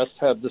your guest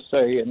had to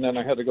say, and then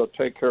I had to go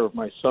take care of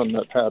my son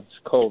that had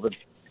COVID.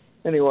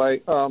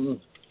 Anyway,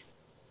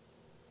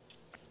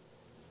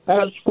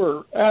 as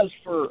for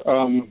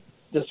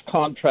this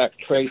contract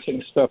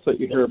tracing stuff that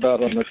you hear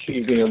about on the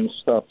TV and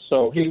stuff,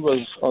 so he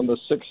was on the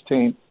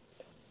 16th,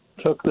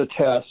 took the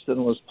test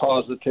and was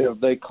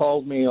positive. They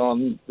called me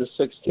on the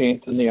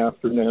 16th in the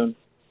afternoon.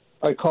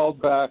 I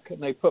called back, and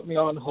they put me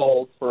on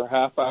hold for a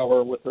half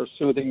hour with their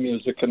soothing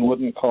music and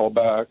wouldn't call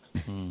back.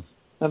 Mm-hmm.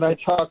 And I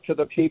talked to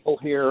the people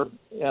here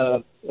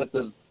at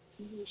the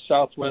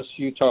Southwest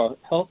Utah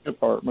Health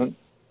Department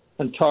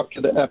and talked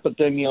to the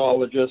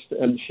epidemiologist,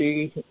 and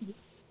she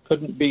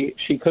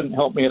couldn't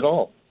help me at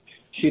all.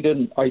 She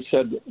didn't. I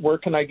said, where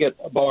can I get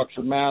a box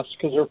of masks?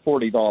 Because they're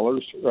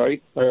 $40,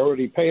 right? I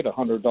already paid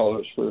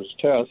 $100 for his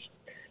test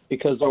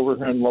because over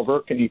here in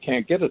Laverkin you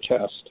can't get a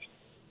test.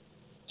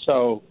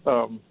 So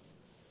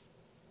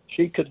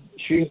she could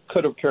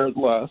have cared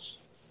less.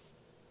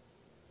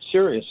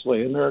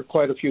 Seriously, and there are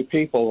quite a few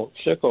people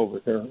sick over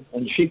here,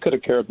 and she could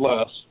have cared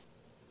less.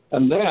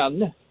 And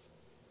then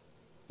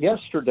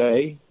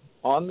yesterday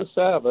on the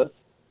Sabbath,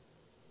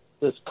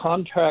 this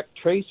contact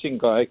tracing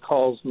guy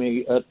calls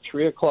me at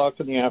 3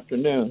 o'clock in the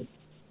afternoon,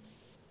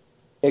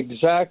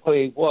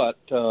 exactly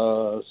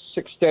 6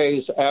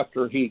 days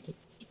after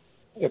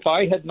if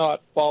I had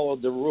not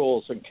followed the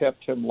rules and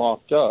kept him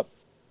locked up,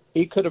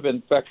 he could have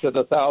infected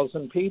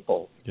 1,000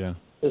 people. Yeah.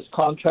 This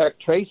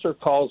contact tracer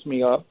calls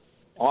me up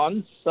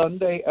on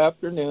Sunday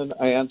afternoon.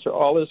 I answer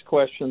all his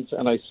questions,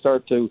 and I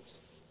start to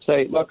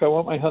say, look, I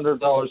want my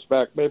 $100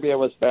 back. Maybe I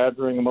was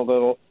badgering him a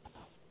little.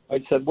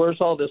 I said, where's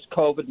all this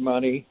COVID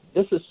money?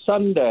 This is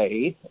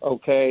Sunday,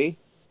 okay?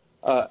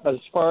 As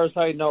far as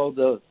I know,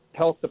 the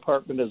health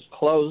department is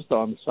closed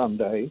on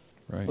Sunday.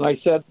 Right. And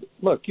I said,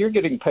 look, you're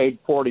getting paid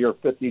 $40 or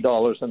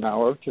 $50 an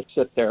hour to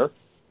sit there.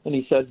 And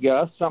he said,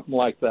 yeah, something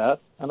like that.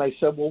 And I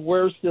said, well,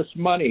 where's this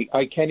money?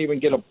 I can't even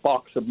get a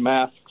box of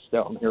masks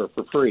down here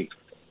for free.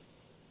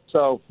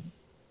 So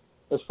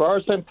as far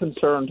as I'm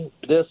concerned,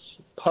 this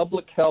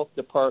public health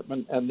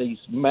department and these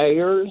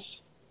mayors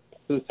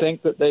who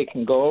think that they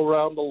can go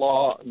around the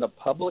law, and the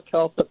public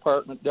health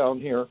department down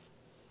here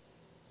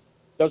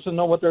doesn't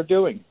know what they're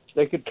doing.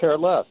 They could care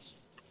less.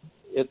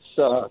 It's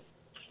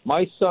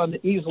my son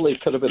easily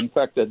could have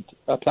infected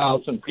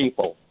 1,000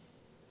 people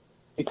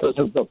because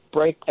of the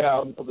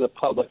breakdown of the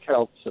public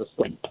health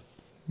system.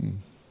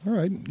 All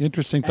right.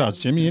 Interesting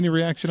thoughts. Jimmy, any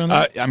reaction on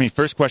that?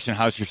 First question,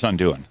 how's your son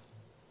doing?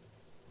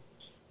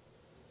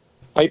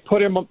 I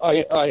put him.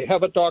 I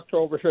have a doctor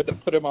over here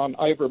that put him on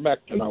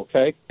ivermectin,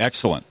 okay?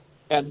 Excellent.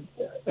 And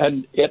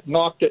it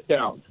knocked it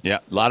down. Yeah,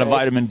 a lot of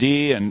vitamin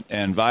D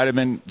and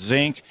vitamin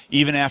zinc.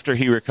 Even after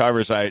he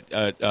recovers,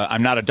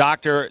 I'm not a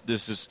doctor.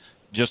 This is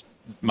just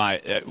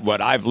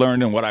what I've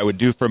learned and what I would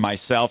do for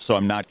myself, so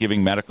I'm not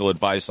giving medical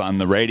advice on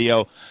the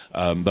radio.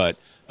 But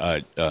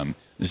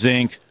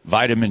zinc,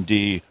 vitamin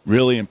D,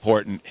 really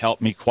important,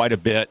 helped me quite a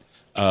bit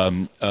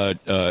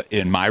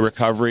in my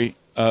recovery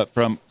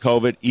from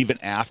COVID, even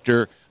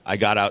after I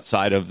got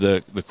outside of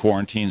the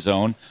quarantine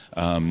zone.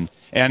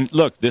 And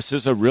look, this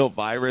is a real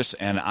virus,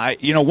 and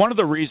one of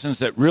the reasons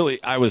that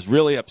I was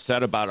really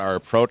upset about our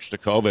approach to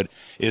COVID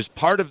is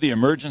part of the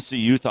emergency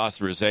use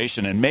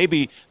authorization, and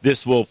maybe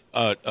this will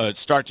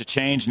start to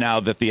change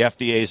now that the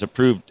FDA has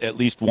approved at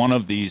least one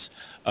of these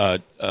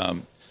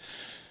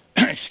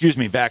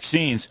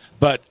vaccines.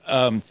 But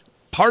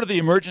part of the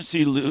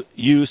emergency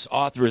use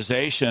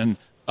authorization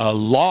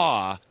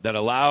law that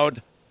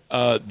allowed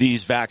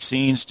these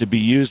vaccines to be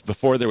used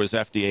before there was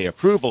FDA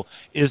approval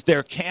is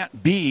there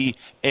can't be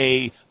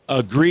a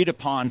agreed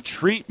upon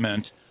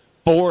treatment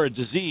for a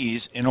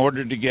disease in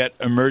order to get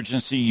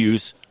emergency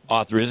use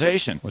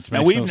authorization.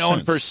 Now, we've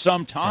known for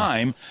some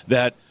time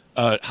that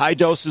high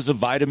doses of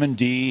vitamin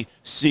D,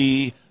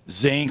 C,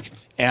 zinc,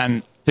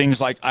 and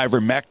things like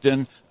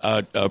ivermectin,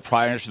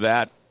 prior to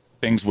that,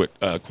 things with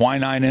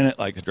quinine in it,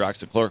 like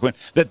hydroxychloroquine,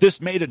 that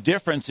this made a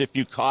difference if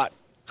you caught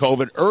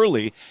COVID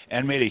early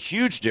and made a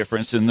huge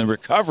difference in the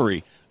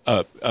recovery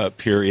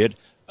period,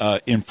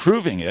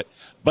 improving it.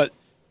 But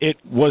it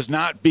was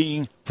not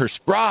being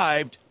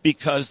prescribed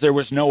because there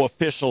was no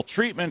official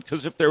treatment.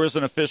 Because if there was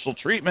an official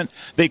treatment,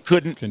 they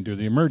couldn't do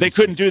the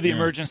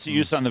emergency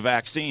use on the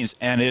vaccines,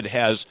 and it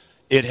has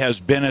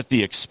been at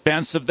the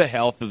expense of the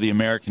health of the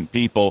American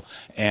people,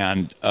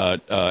 and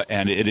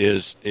it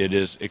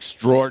is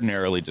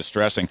extraordinarily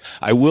distressing.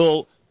 I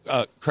will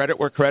credit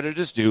where credit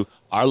is due.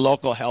 Our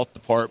local health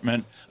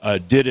department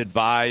did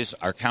advise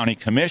our county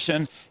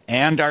commission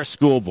and our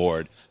school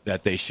board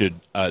that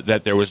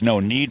that there was no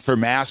need for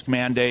mask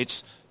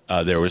mandates.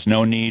 There was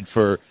no need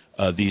for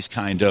these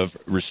kind of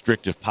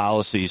restrictive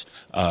policies,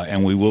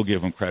 and we will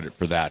give them credit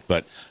for that.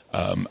 But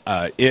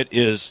it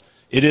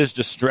is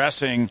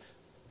distressing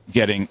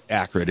getting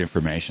accurate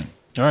information.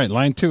 All right,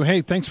 line 2.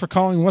 Hey, thanks for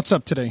calling. What's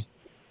up today?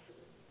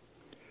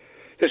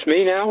 It's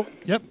me now?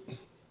 Yep.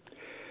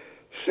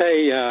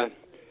 Say, are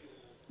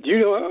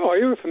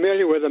you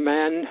familiar with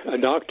a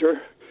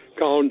doctor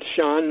called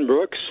Sean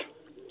Brooks?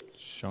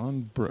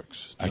 Sean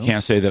Brooks. No? I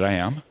can't say that I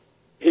am.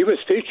 He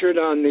was featured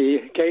on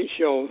the Kate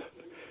Show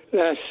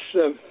last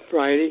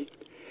Friday,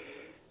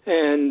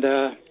 and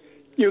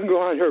you can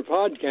go on her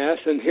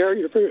podcast and hear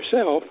it for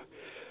yourself.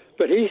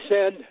 But he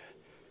said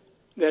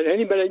that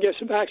anybody that gets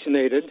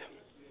vaccinated,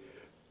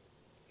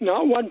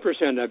 not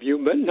 1% of you,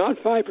 but not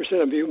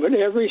 5% of you, but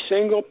every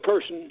single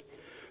person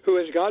who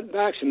has got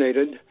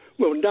vaccinated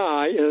will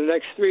die in the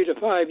next 3 to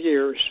 5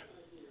 years.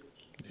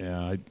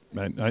 Yeah,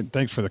 I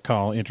thanks for the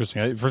call.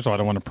 Interesting. First of all, I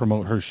don't want to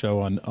promote her show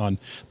on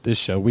this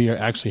show. We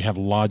actually have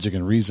Logic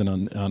and Reason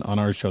on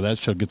our show. That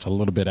show gets a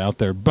little bit out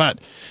there, but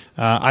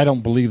I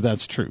don't believe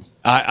that's true.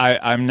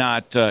 I'm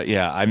not.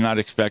 I'm not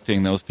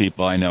expecting those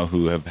people I know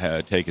who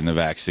have taken the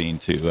vaccine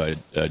to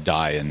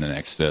die in the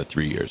next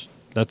 3 years.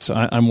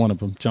 I'm one of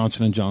them,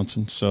 Johnson &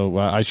 Johnson. So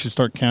I should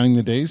start counting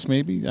the days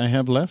maybe I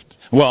have left.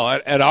 Well,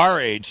 at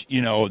our age,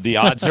 the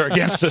odds are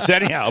against us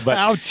anyhow. But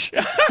ouch!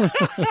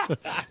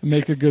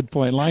 Make a good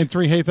point. Line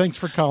 3. Hey, thanks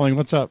for calling.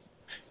 What's up?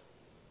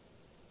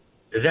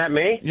 Is that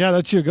me? Yeah,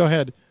 that's you. Go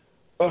ahead.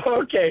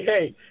 Okay.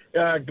 Hey,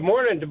 good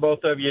morning to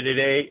both of you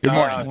today. Good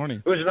morning. Good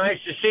morning. It was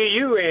nice to see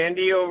you,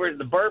 Andy, over at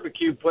the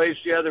barbecue place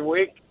the other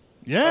week.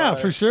 Yeah,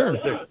 for sure.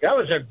 That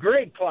was a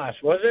great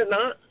class, was it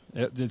not?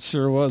 It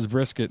sure was.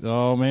 Brisket.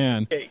 Oh,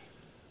 man. Hey,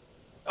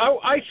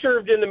 I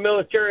served in the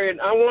military,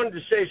 and I wanted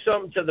to say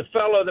something to the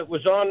fellow that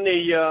was on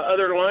the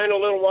other line a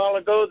little while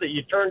ago that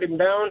you turned him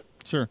down.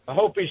 Sure. I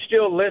hope he's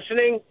still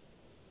listening.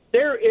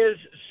 There is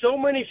so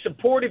many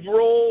supportive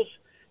roles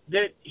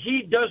that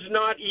he does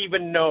not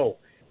even know.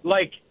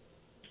 Like,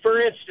 for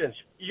instance,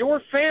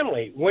 your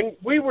family, when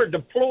we were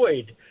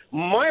deployed,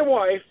 my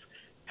wife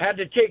had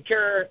to take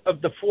care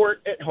of the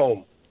fort at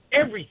home.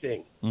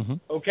 Everything. Mm-hmm.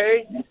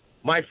 Okay?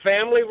 My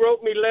family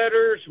wrote me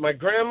letters. My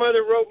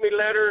grandmother wrote me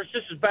letters.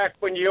 This is back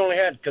when you only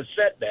had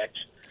cassette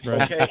decks.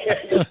 Right.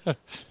 Okay?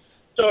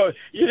 So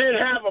you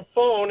didn't have a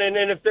phone, and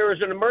then if there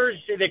was an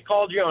emergency, they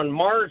called you on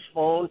Mars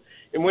phone.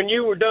 And when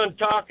you were done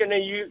talking,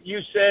 and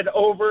you said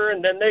over,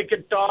 and then they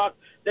could talk.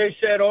 They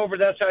said over.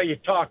 That's how you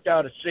talked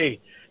out at sea.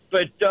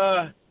 But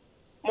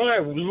my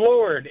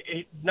Lord,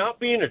 not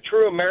being a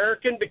true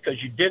American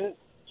because you didn't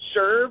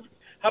serve.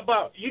 How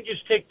about you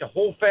just take the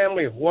whole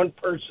family of one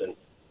person?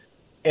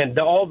 And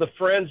all the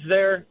friends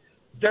there,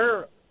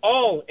 they're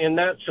all in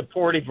that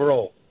supportive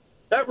role.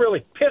 That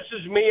really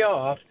pisses me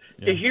off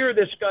to hear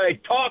this guy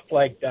talk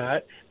like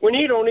that when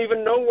he don't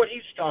even know what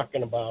he's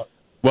talking about.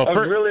 Well,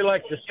 I'd really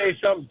like to say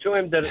something to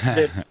him that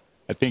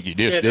I think you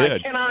just did. I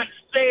cannot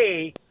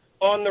say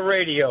on the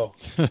radio.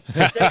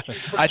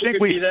 I think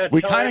we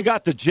kind of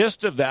got the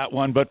gist of that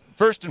one, but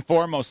first and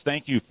foremost,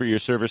 thank you for your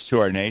service to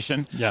our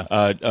nation. Yeah.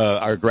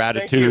 Our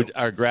gratitude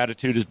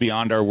is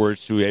beyond our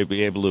words to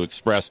be able to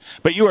express.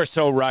 But you are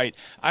so right.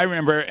 I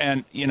remember,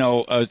 and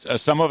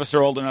some of us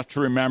are old enough to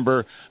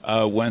remember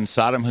when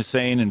Saddam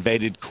Hussein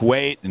invaded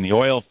Kuwait and the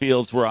oil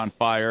fields were on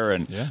fire,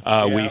 and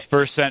we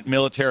first sent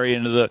military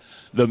into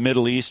the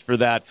Middle East for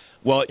that.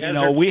 Well,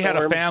 we had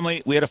a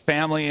family. We had a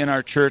family in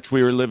our church.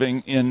 We were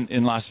living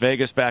in Las Vegas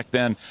back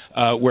then,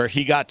 where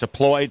he got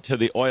deployed to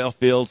the oil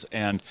fields,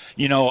 and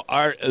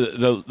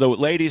the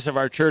ladies of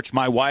our church,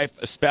 my wife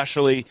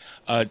especially,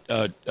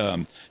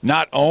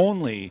 not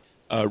only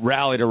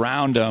rallied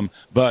around him,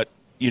 but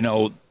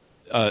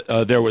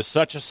there was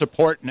such a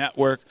support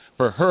network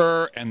for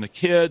her and the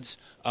kids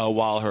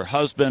while her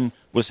husband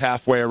was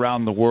halfway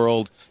around the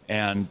world,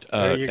 and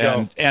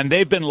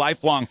they've been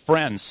lifelong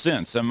friends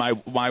since. And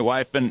my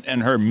wife and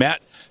her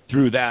met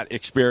through that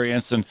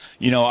experience, and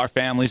our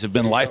families have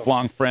been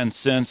lifelong friends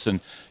since.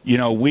 And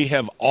we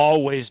have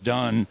always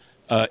done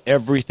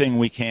everything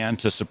we can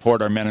to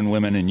support our men and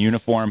women in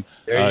uniform.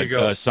 There you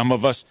go. Some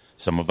of us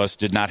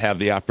did not have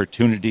the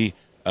opportunity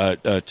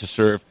to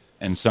serve,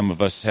 and some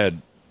of us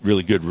had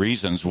really good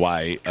reasons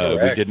why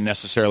we didn't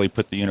necessarily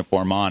put the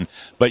uniform on.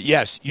 But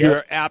yes,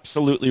 you're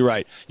absolutely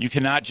right. You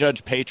cannot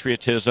judge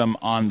patriotism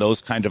on those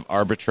kind of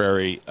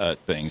arbitrary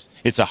things.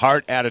 It's a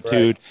heart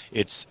attitude.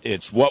 Right.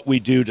 It's what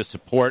we do to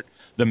support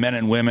the men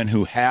and women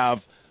who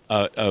have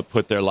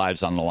put their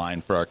lives on the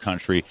line for our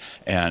country.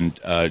 And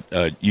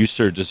you,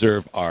 sir,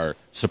 deserve our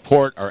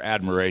support, our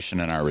admiration,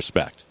 and our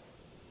respect.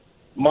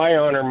 My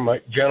honor,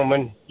 my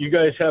gentlemen. You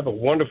guys have a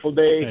wonderful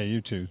day. Hey, you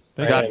too.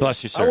 God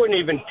bless you, sir. I wouldn't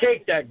even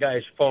take that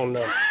guy's phone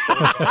number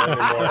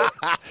anymore.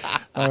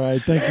 All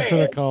right. Thank you for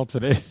the call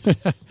today.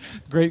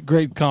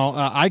 Great call.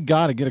 I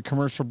got to get a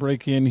commercial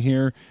break in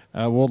here.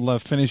 We'll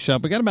finish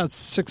up. We got about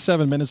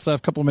 6-7 minutes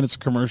left, a couple of minutes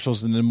of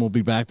commercials, and then we'll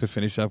be back to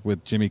finish up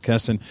with Jimi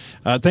Kestin.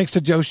 Thanks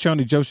to Joe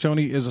Shoney. Joe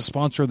Shoney is a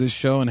sponsor of this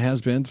show and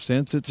has been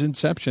since its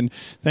inception.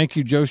 Thank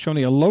you, Joe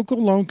Shoney, a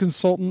local loan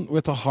consultant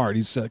with a heart.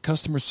 He's a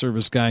customer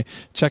service guy.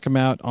 Check him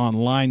out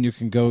online. You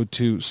can go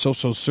to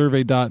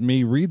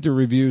socialsurvey.me, read the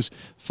reviews.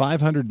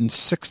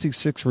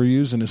 566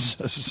 reviews, and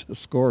his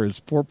score is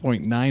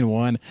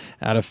 4.91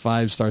 out of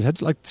 5 stars.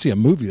 I'd like to see a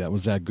movie that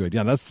was that good.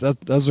 Yeah,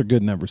 those are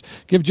good numbers.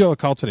 Give Joe a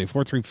call today,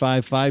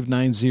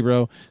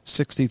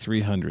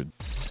 435-590-6300.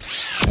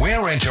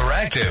 We're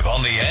interactive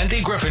on the Andy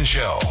Griffin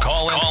Show.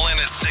 Call in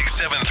at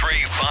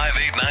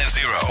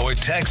 673-5890 or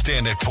text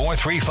in at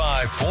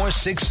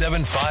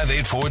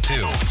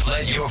 435-467-5842.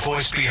 Let your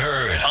voice be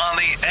heard on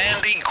the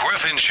Andy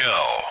Griffin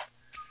Show.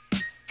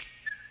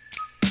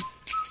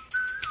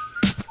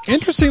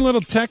 Interesting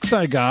little text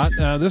I got.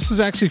 This is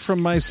actually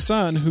from my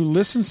son, who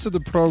listens to the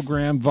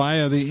program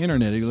via the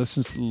internet. He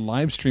listens to the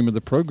live stream of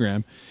the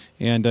program.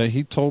 And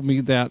he told me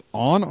that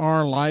on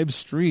our live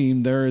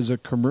stream, there is a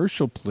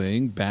commercial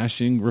playing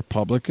bashing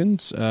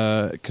Republicans,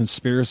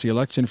 conspiracy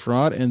election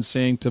fraud, and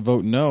saying to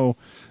vote no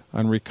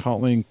on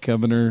recalling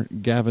Governor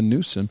Gavin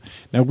Newsom.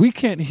 Now, we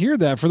can't hear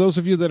that. For those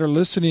of you that are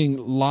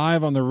listening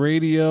live on the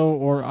radio,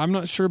 or I'm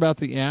not sure about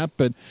the app,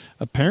 but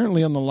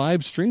apparently on the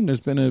live stream, there's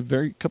been a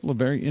couple of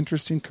very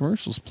interesting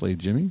commercials played,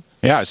 Jimmy.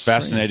 Yeah, it's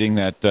fascinating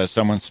that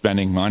someone's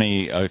spending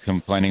money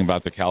complaining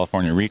about the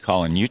California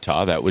recall in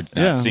Utah. That would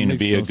seem to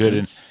be a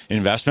good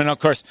investment. Of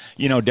course,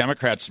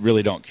 Democrats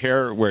really don't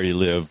care where you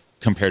live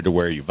compared to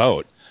where you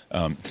vote.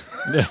 Yeah,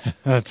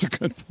 that's a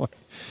good point.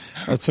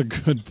 That's a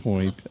good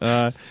point.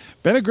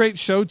 Been a great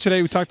show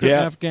today. We talked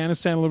about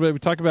Afghanistan a little bit. We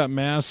talked about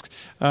masks.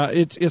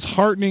 It's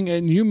heartening,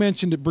 and you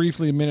mentioned it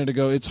briefly a minute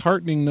ago. It's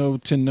heartening, though,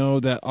 to know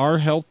that our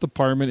health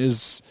department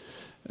is.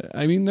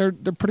 I mean, they're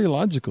pretty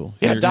logical.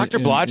 Yeah, Dr.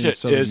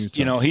 Blodgett is.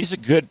 Utah.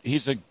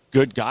 He's a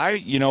good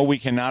guy. We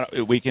can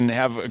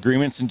have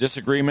agreements and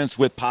disagreements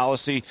with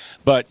policy,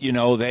 but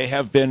they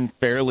have been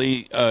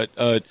fairly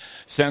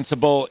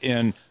sensible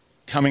in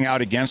coming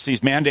out against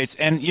these mandates.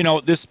 And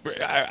this,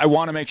 I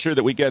want to make sure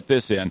that we get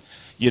this in.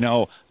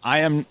 I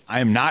am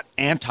not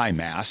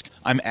anti-mask.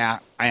 I'm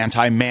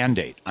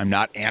anti-mandate. I'm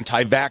not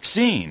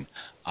anti-vaccine.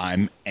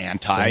 I'm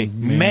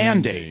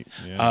anti-mandate.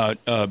 Yeah.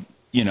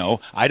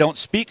 I don't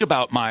speak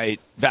about my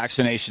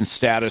vaccination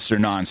status or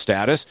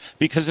non-status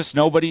because it's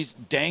nobody's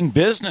dang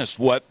business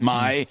what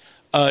my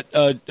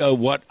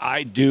what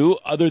I do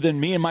other than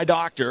me and my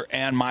doctor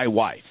and my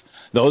wife.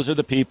 Those are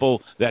the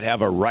people that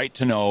have a right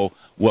to know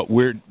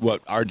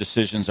what our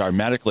decisions are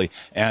medically.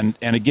 And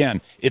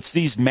again, it's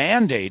these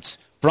mandates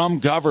from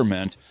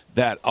government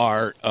that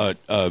are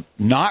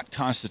not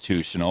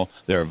constitutional.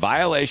 They're a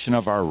violation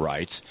of our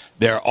rights.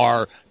 There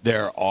are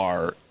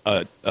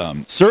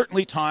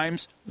certainly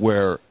times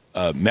where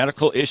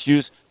medical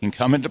issues can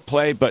come into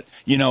play, but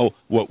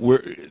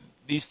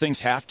these things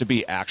have to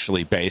be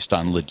actually based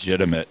on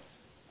legitimate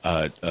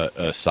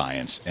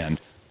science, and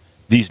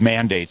these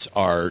mandates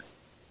are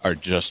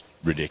just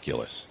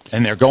ridiculous,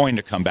 and they're going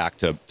to come back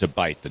to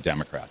bite the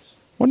Democrats.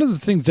 One of the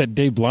things that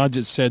Dave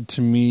Blodgett said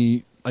to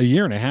me a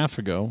year and a half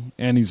ago,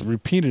 and he's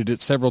repeated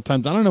it several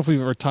times. I don't know if we've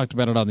ever talked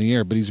about it on the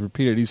air, but he's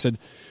repeated it. He said,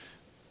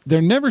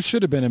 there never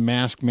should have been a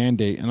mask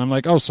mandate. And I'm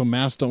like, oh, so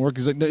masks don't work?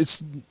 He's like, no,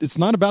 it's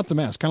not about the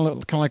mask, kind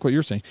of like what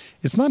you're saying.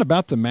 It's not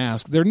about the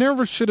mask. There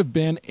never should have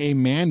been a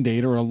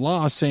mandate or a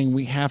law saying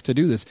we have to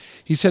do this.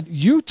 He said,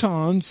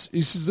 Utahns,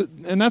 he says,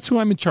 and that's who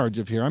I'm in charge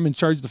of here. I'm in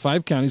charge of the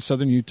 5 counties,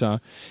 southern Utah.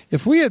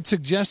 If we had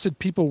suggested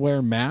people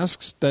wear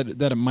masks,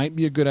 that it might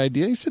be a good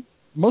idea, he said,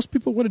 most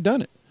people would have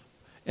done it.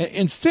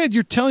 Instead,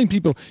 you're telling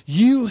people,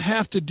 you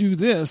have to do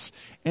this,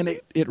 and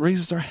it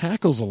raises our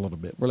hackles a little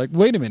bit. We're like,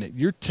 wait a minute,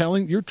 you're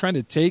trying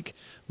to take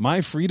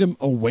my freedom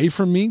away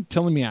from me,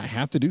 telling me I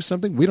have to do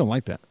something? We don't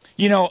like that.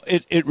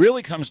 It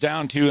really comes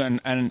down to,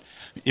 and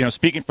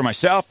speaking for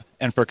myself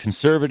and for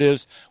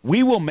conservatives,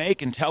 we will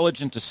make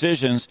intelligent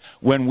decisions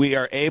when we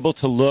are able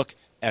to look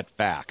at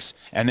facts.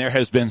 And there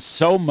has been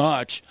so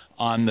much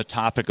on the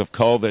topic of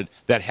COVID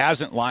that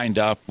hasn't lined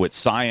up with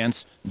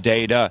science,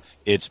 data.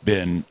 It's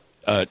been...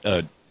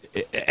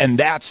 and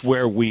that's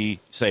where we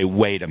say,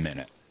 wait a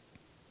minute.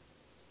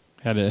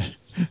 Had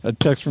a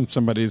text from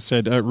somebody that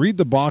said, read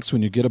the box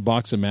when you get a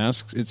box of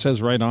masks. It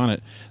says right on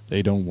it,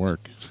 they don't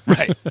work.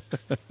 Right.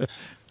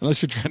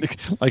 Unless you're trying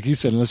to, like you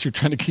said, unless you're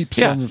trying to keep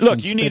someone from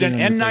look, you need an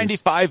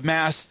N95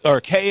 mask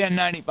or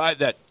KN95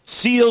 that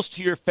seals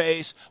to your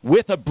face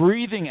with a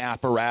breathing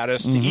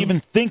apparatus to even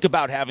think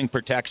about having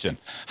protection.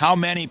 How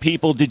many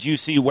people did you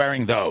see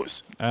wearing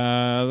those?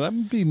 That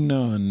would be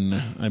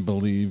none, I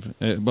believe.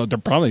 But they're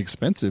probably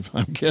expensive,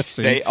 I'm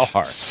guessing. They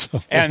are.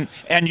 So. And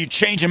you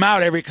change them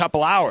out every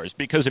couple hours,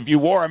 because if you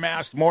wore a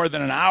mask more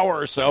than an hour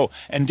or so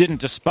and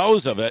didn't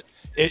dispose of it,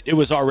 it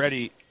was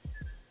already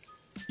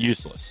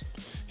useless.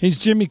 He's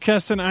Jimi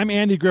Kestin. I'm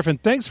Andy Griffin.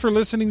 Thanks for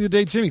listening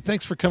today, Jimmy.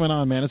 Thanks for coming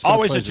on, man. It's been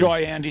always a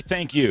joy, Andy.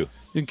 Thank you.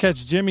 You can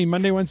catch Jimmy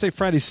Monday, Wednesday,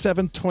 Friday,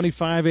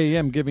 7:25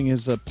 a.m., giving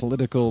his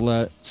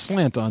political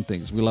slant on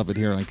things. We love it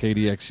here on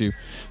KDXU.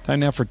 Time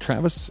now for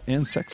Travis and Sex.